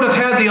never would have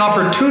had the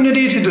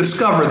opportunity to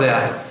discover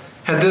that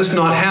had this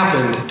not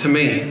happened to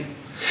me."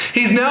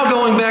 He's now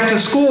going back to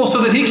school so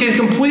that he can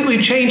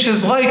completely change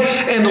his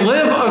life and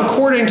live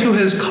according to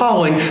his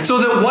calling, so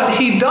that what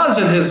he does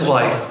in his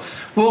life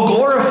will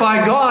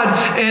glorify God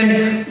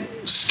and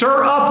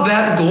stir up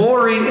that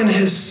glory in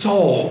his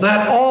soul,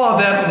 that awe,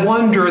 that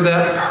wonder,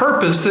 that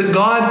purpose that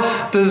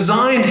God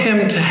designed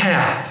him to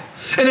have.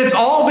 And it's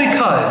all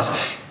because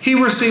he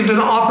received an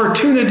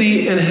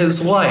opportunity in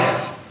his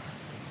life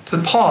to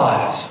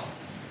pause,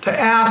 to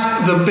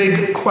ask the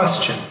big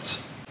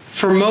questions.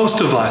 For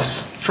most of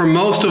us, for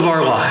most of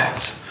our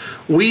lives,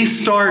 we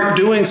start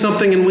doing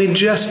something and we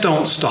just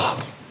don't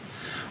stop.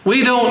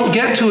 We don't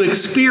get to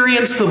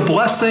experience the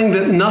blessing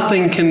that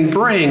nothing can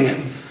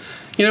bring.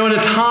 You know, in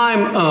a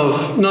time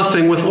of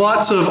nothing with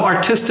lots of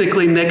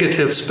artistically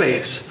negative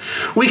space,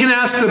 we can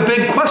ask the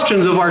big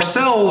questions of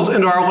ourselves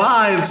and our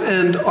lives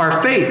and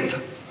our faith.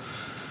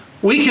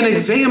 We can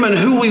examine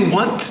who we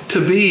want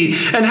to be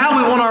and how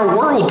we want our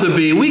world to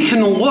be. We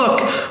can look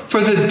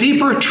for the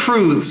deeper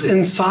truths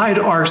inside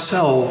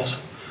ourselves.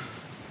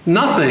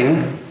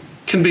 Nothing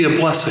can be a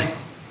blessing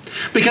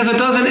because it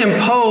doesn't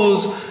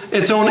impose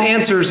its own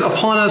answers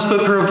upon us,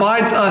 but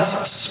provides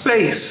us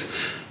space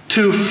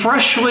to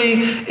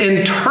freshly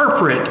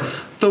interpret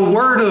the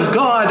Word of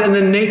God and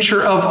the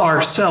nature of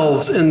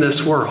ourselves in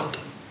this world.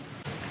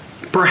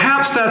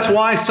 Perhaps that's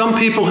why some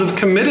people have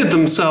committed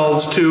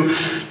themselves to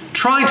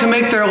trying to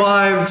make their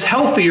lives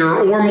healthier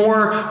or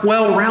more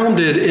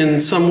well-rounded in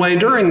some way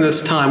during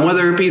this time,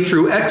 whether it be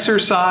through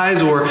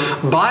exercise or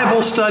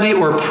Bible study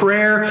or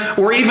prayer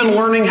or even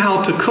learning how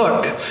to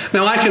cook.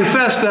 Now, I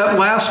confess that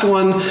last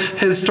one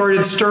has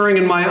started stirring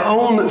in my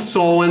own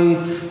soul,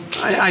 and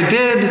I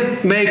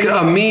did make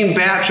a mean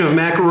batch of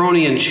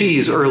macaroni and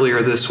cheese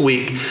earlier this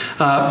week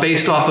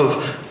based off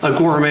of a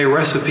gourmet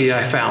recipe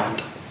I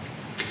found.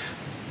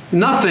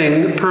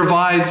 Nothing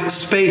provides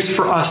space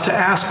for us to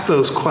ask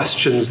those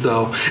questions,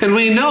 though. And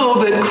we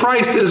know that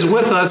Christ is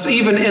with us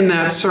even in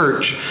that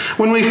search.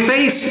 When we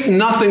face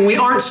nothing, we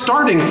aren't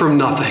starting from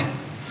nothing.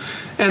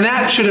 And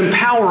that should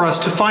empower us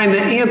to find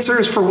the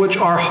answers for which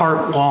our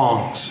heart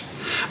longs.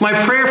 My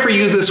prayer for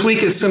you this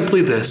week is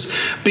simply this: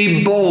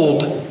 be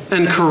bold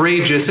and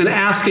courageous in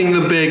asking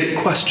the big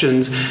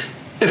questions.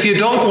 If you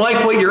don't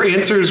like what your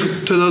answers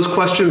to those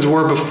questions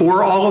were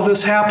before all of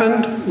this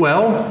happened,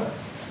 well,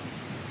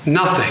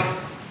 nothing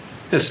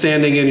is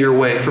standing in your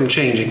way from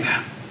changing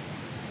that.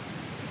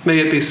 May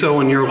it be so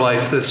in your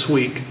life this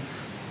week,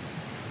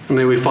 and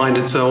may we find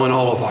it so in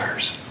all of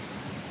ours.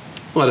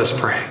 Let us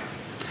pray.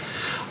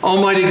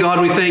 Almighty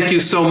God, we thank you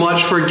so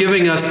much for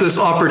giving us this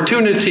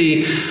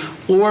opportunity.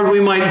 Lord,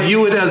 we might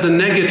view it as a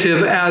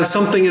negative, as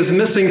something is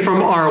missing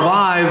from our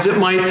lives. It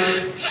might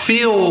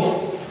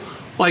feel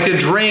like a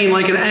drain,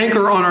 like an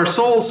anchor on our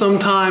soul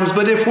sometimes,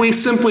 but if we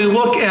simply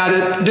look at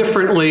it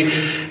differently,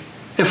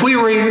 if we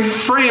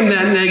reframe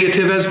that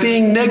negative as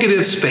being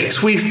negative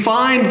space, we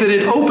find that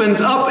it opens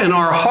up in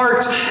our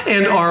hearts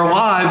and our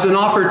lives an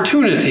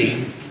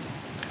opportunity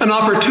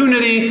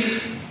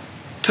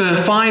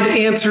to find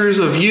answers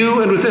of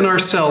you and within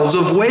ourselves,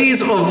 of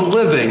ways of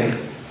living,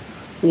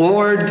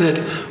 Lord,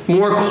 that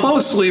more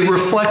closely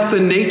reflect the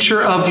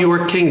nature of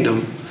your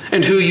kingdom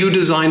and who you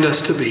designed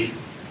us to be.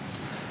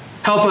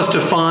 Help us to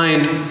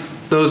find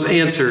those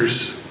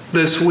answers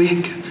this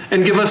week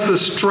and give us the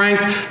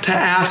strength to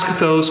ask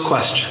those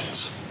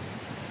questions.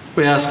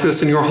 We ask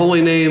this in your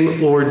holy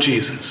name, Lord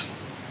Jesus.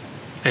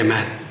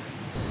 Amen.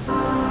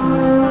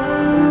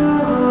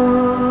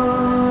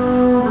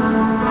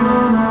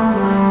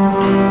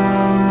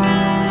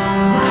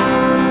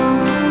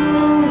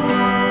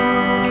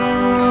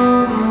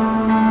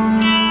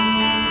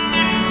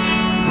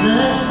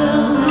 Bless the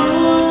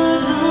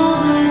Lord, oh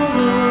my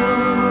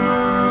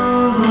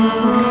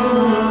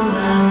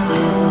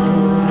soul,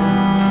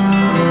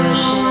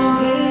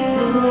 worship His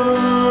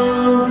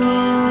holy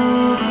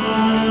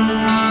name.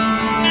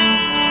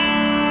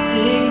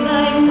 Sing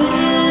like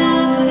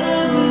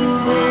never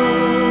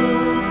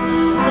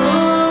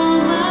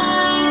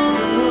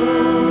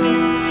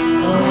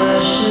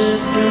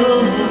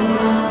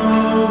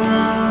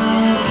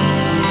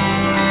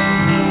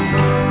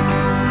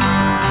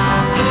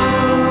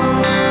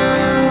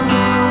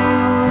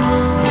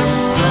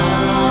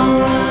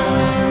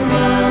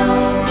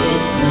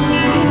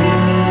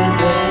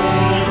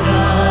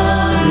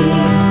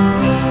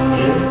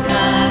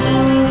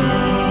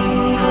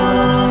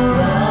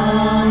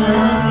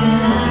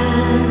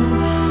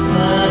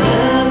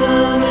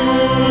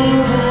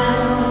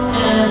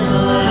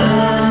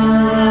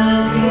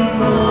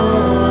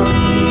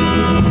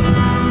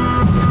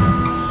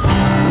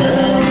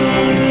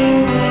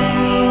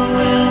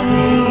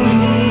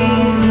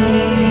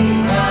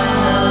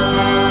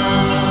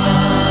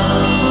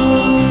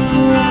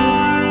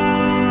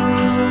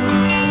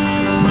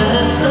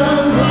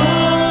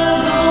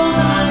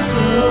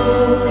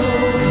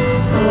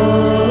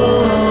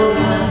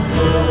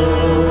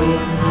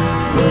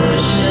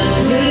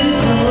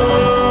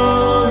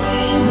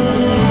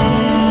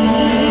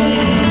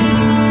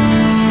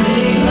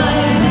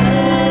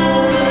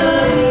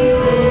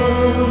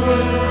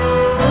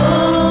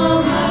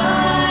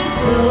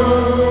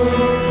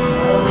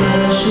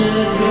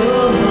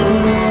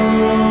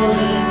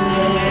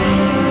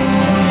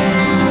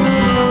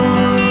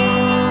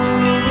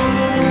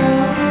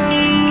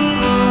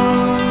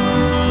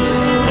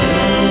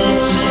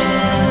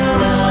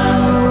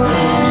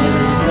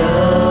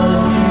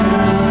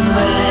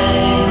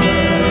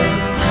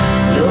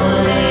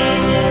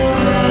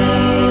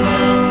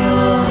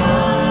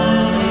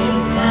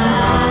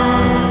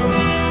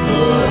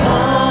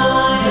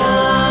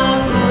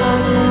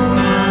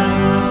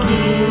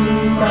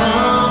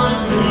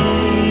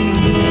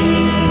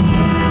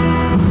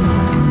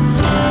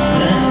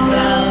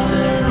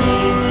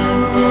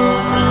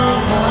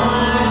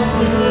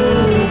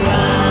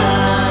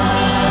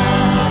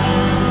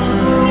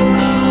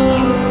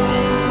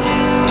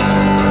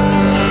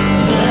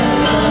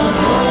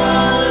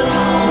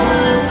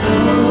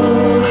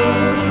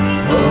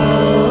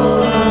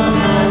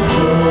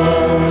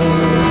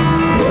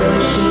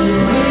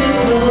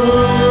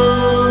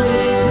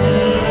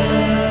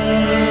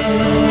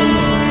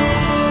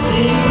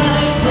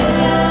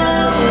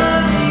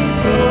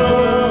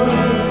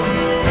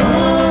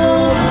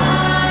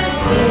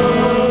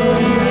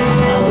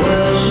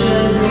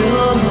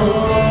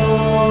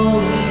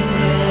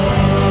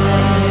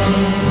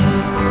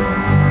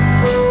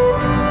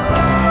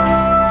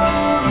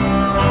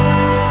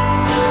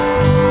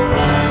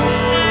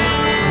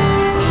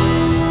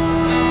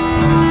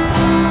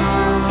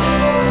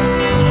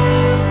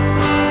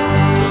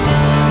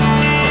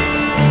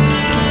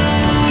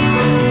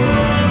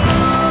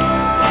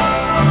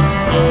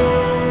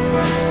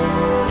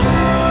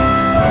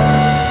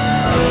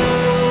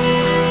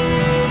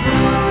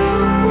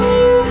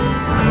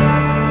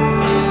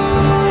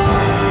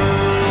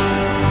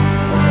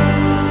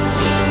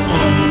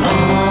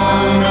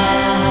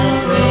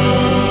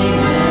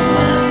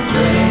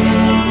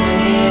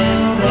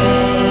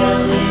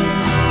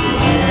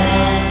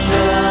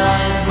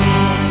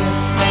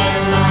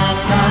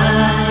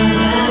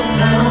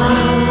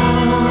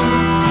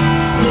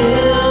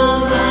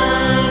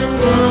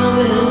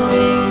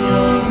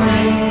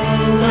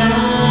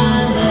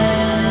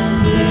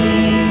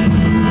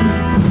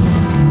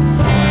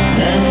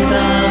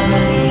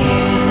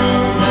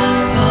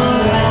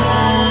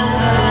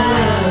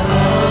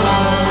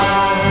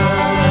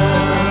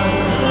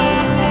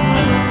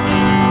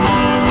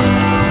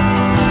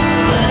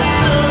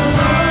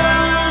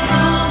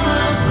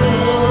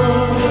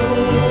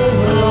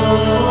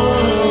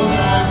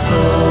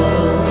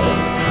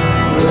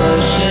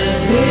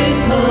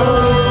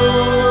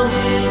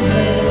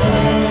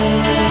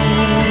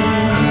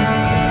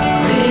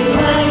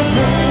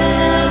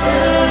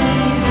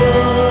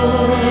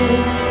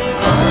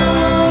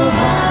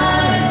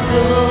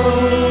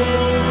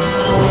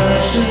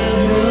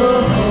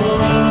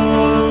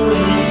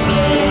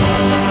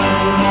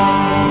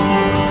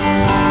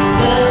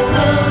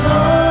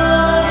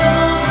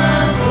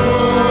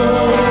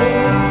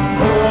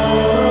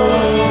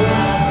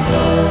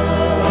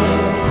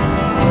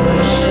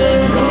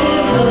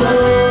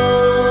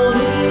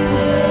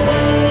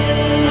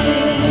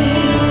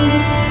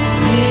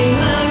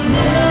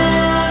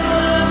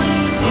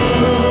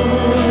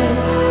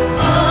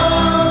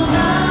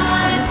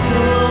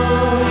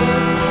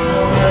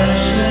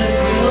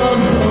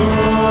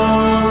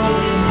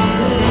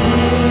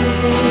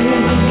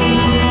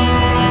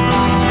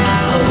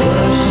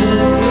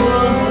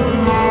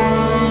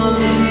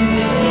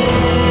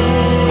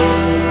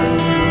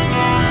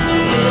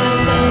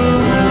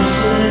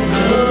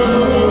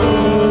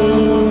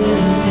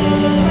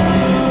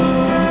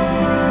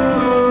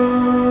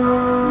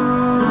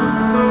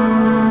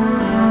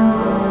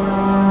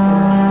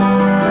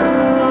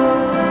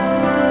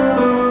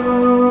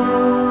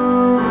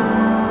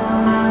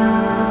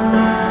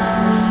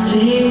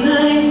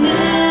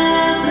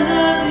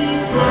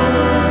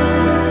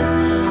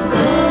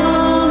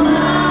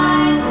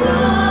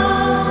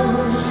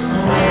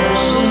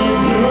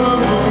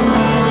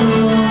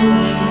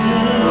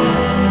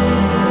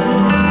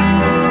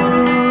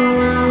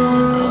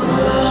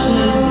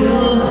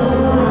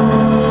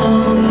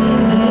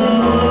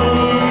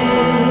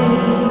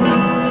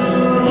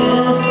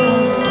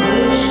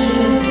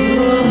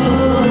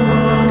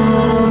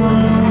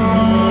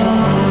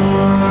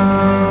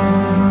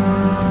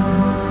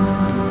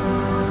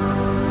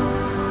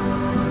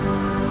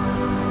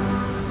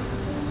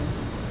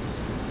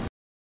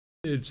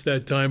It's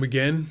that time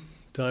again,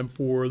 time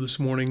for this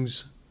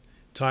morning's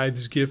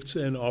tithes, gifts,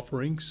 and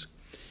offerings.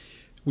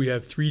 We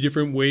have 3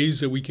 different ways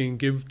that we can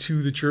give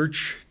to the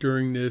church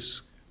during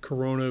this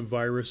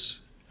coronavirus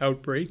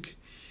outbreak.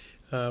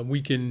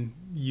 We can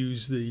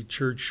use the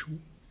church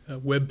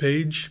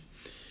webpage,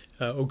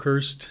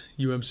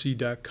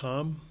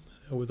 oakhurst.umc.com,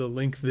 with a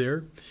link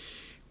there.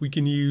 We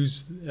can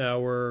use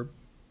our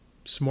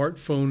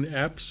smartphone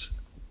apps,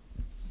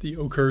 the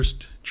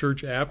Oakhurst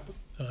Church app.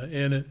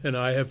 Anna and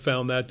I have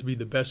found that to be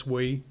the best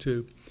way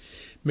to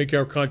make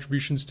our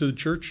contributions to the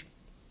church.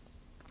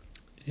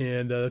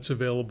 And that's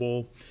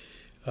available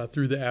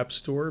through the App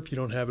Store. If you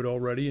don't have it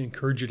already, I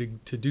encourage you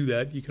to do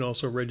that. You can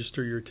also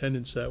register your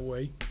attendance that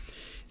way.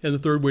 And the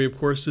third way, of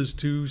course, is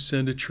to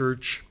send a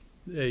church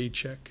a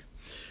check.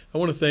 I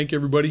want to thank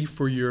everybody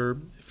for your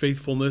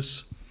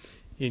faithfulness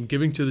in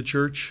giving to the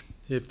church.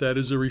 If that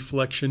is a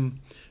reflection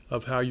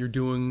of how you're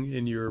doing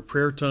in your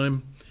prayer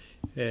time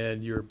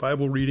and your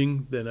Bible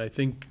reading, then I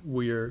think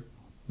we are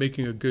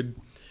making a good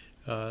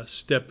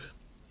step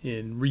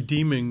in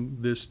redeeming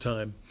this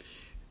time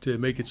to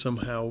make it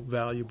somehow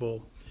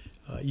valuable.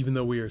 Even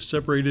though we are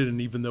separated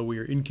and even though we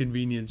are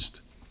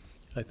inconvenienced,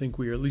 I think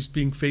we are at least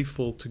being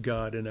faithful to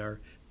God in our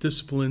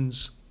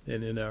disciplines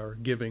and in our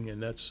giving,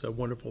 and that's a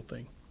wonderful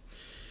thing.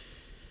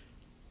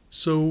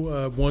 So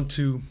I want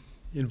to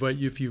invite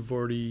you, if you've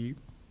already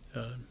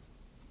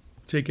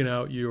taken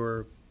out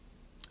your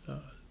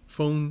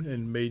phone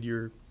and made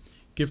your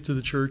gift to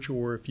the church,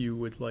 or if you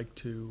would like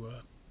to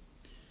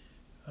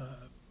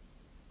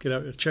get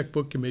out a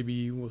checkbook and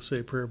maybe we'll say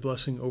a prayer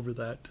blessing over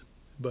that.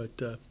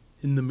 But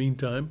in the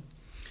meantime,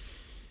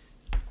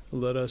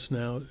 let us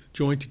now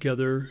join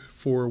together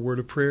for a word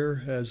of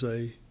prayer as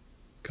I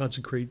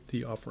consecrate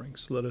the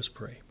offerings. Let us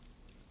pray.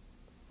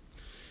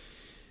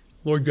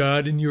 Lord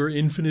God, in your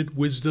infinite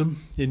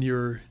wisdom, in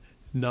your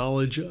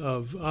knowledge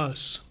of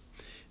us,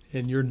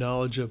 and your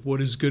knowledge of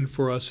what is good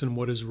for us and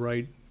what is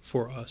right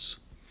for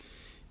us,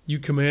 you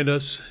command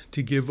us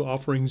to give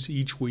offerings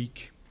each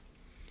week,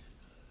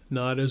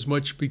 not as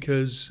much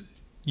because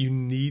you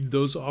need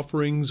those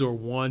offerings or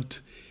want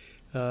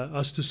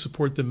us to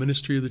support the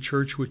ministry of the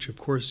church, which of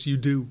course you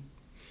do,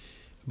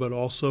 but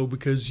also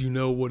because you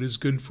know what is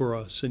good for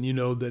us, and you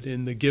know that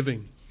in the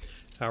giving,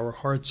 our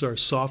hearts are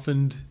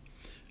softened,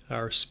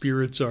 our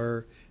spirits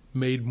are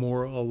made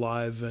more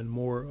alive and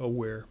more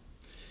aware.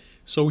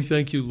 So we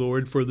thank you,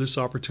 Lord, for this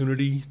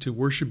opportunity to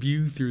worship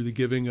you through the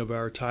giving of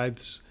our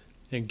tithes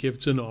and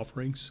gifts and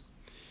offerings.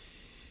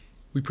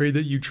 We pray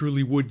that you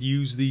truly would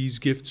use these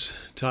gifts,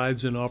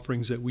 tithes, and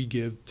offerings that we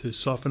give to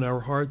soften our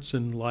hearts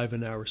and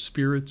liven our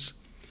spirits,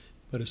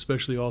 but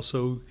especially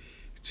also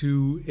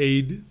to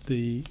aid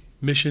the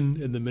mission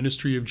and the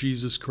ministry of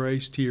Jesus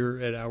Christ here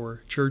at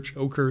our church,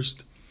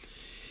 Oakhurst,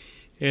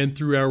 and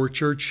through our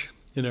church,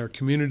 in our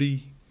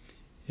community,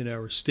 in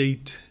our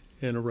state,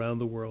 and around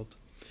the world.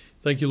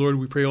 Thank you, Lord.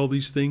 We pray all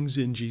these things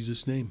in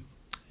Jesus' name.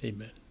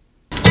 Amen.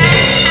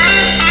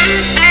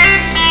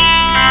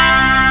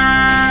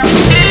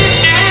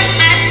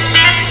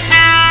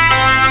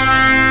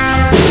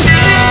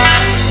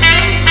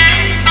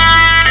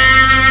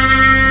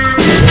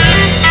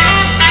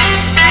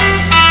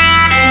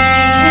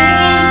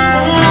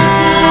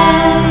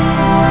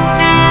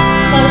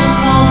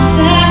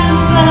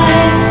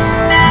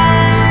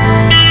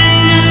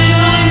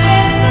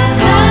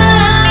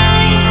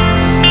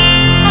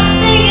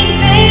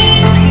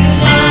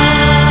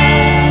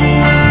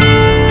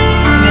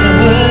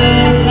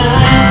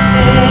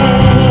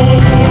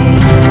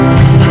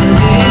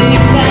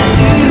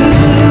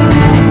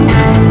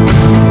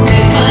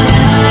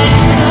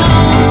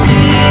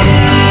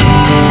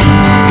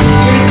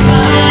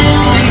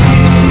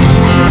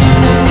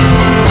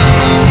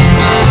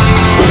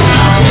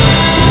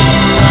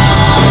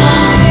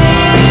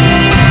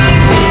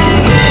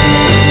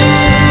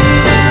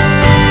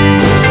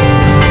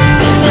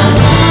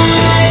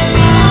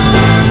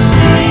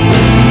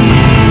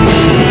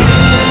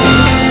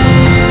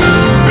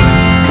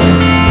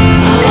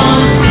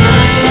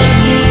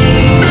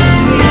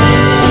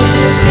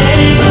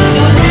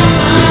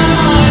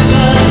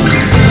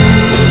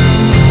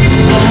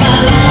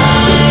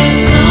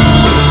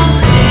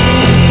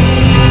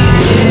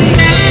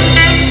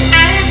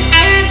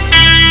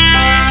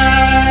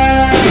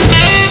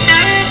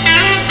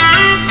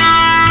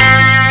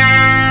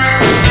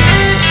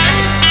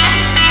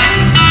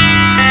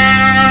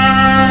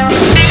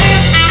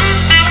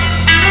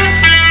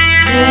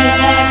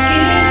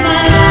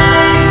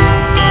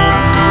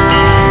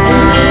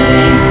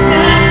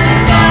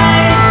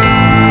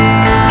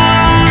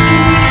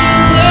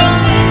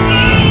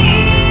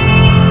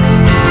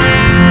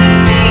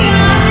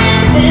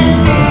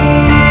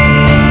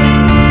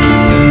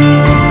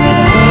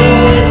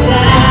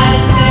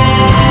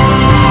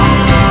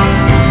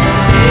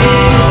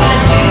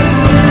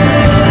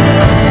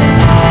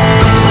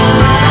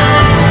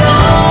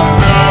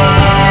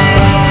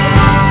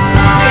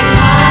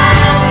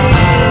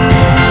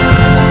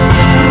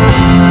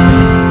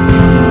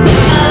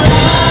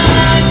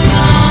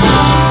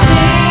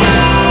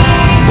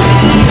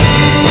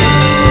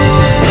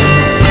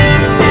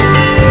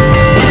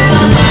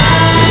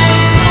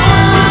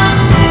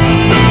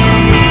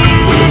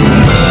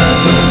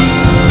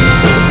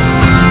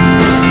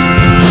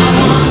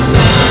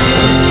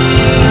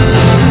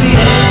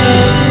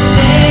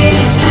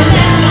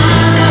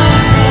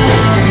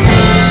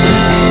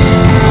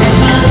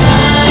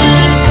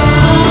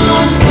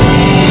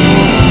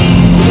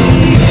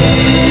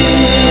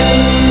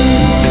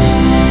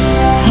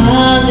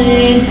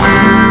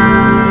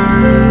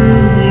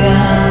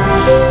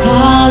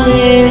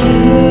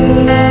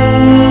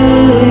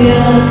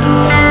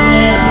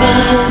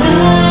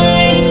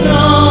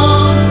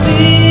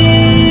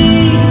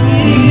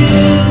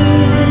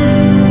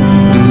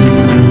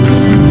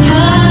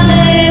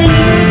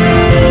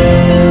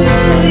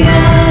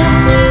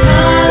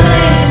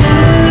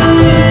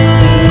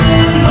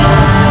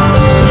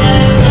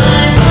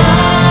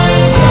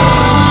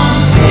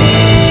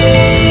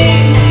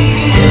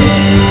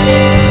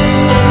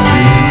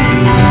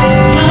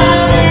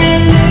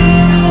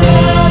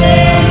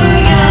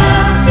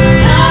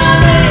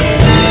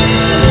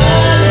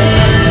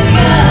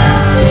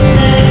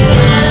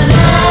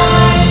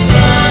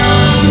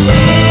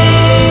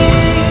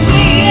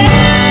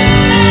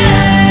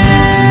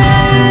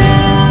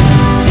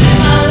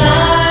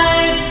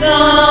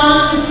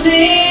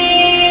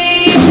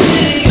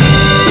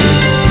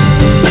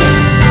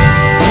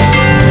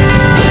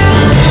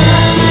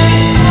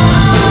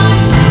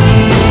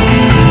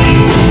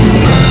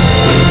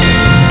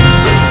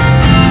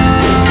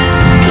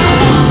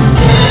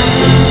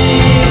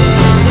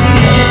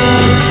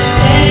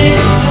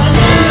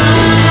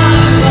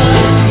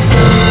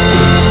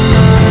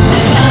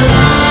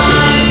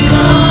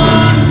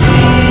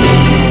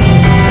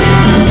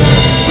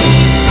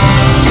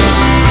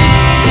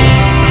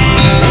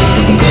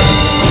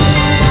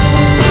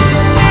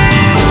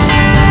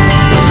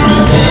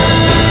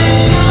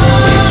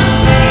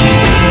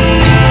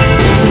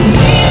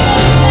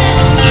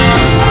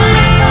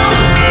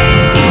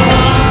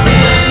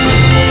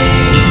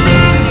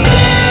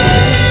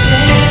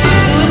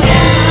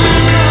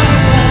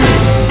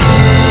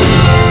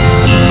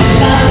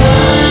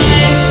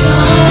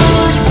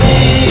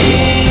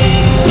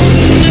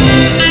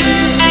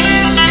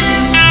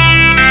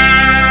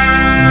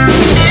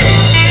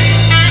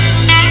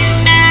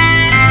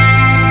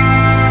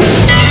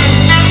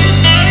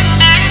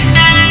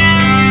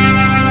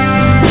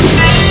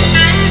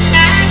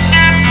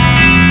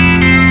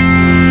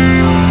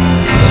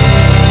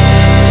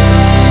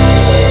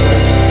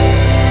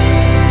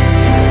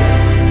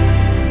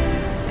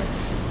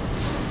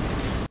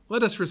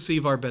 let us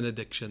receive our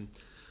benediction.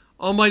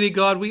 Almighty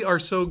God, we are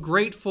so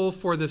grateful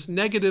for this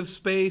negative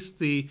space,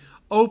 the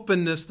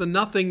openness, the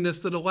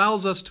nothingness that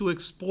allows us to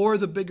explore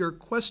the bigger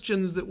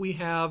questions that we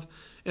have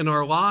in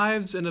our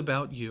lives and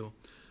about you.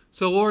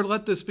 So, Lord,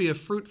 let this be a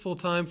fruitful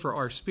time for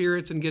our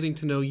spirits in getting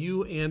to know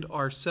you and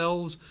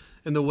ourselves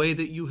in the way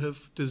that you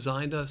have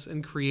designed us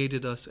and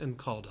created us and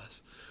called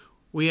us.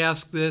 We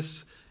ask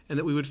this, and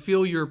that we would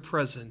feel your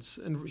presence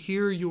and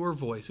hear your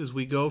voice as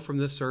we go from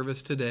this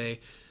service today.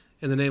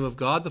 In the name of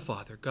God the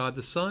Father, God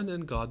the Son,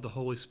 and God the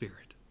Holy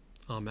Spirit.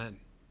 Amen.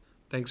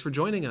 Thanks for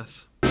joining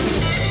us.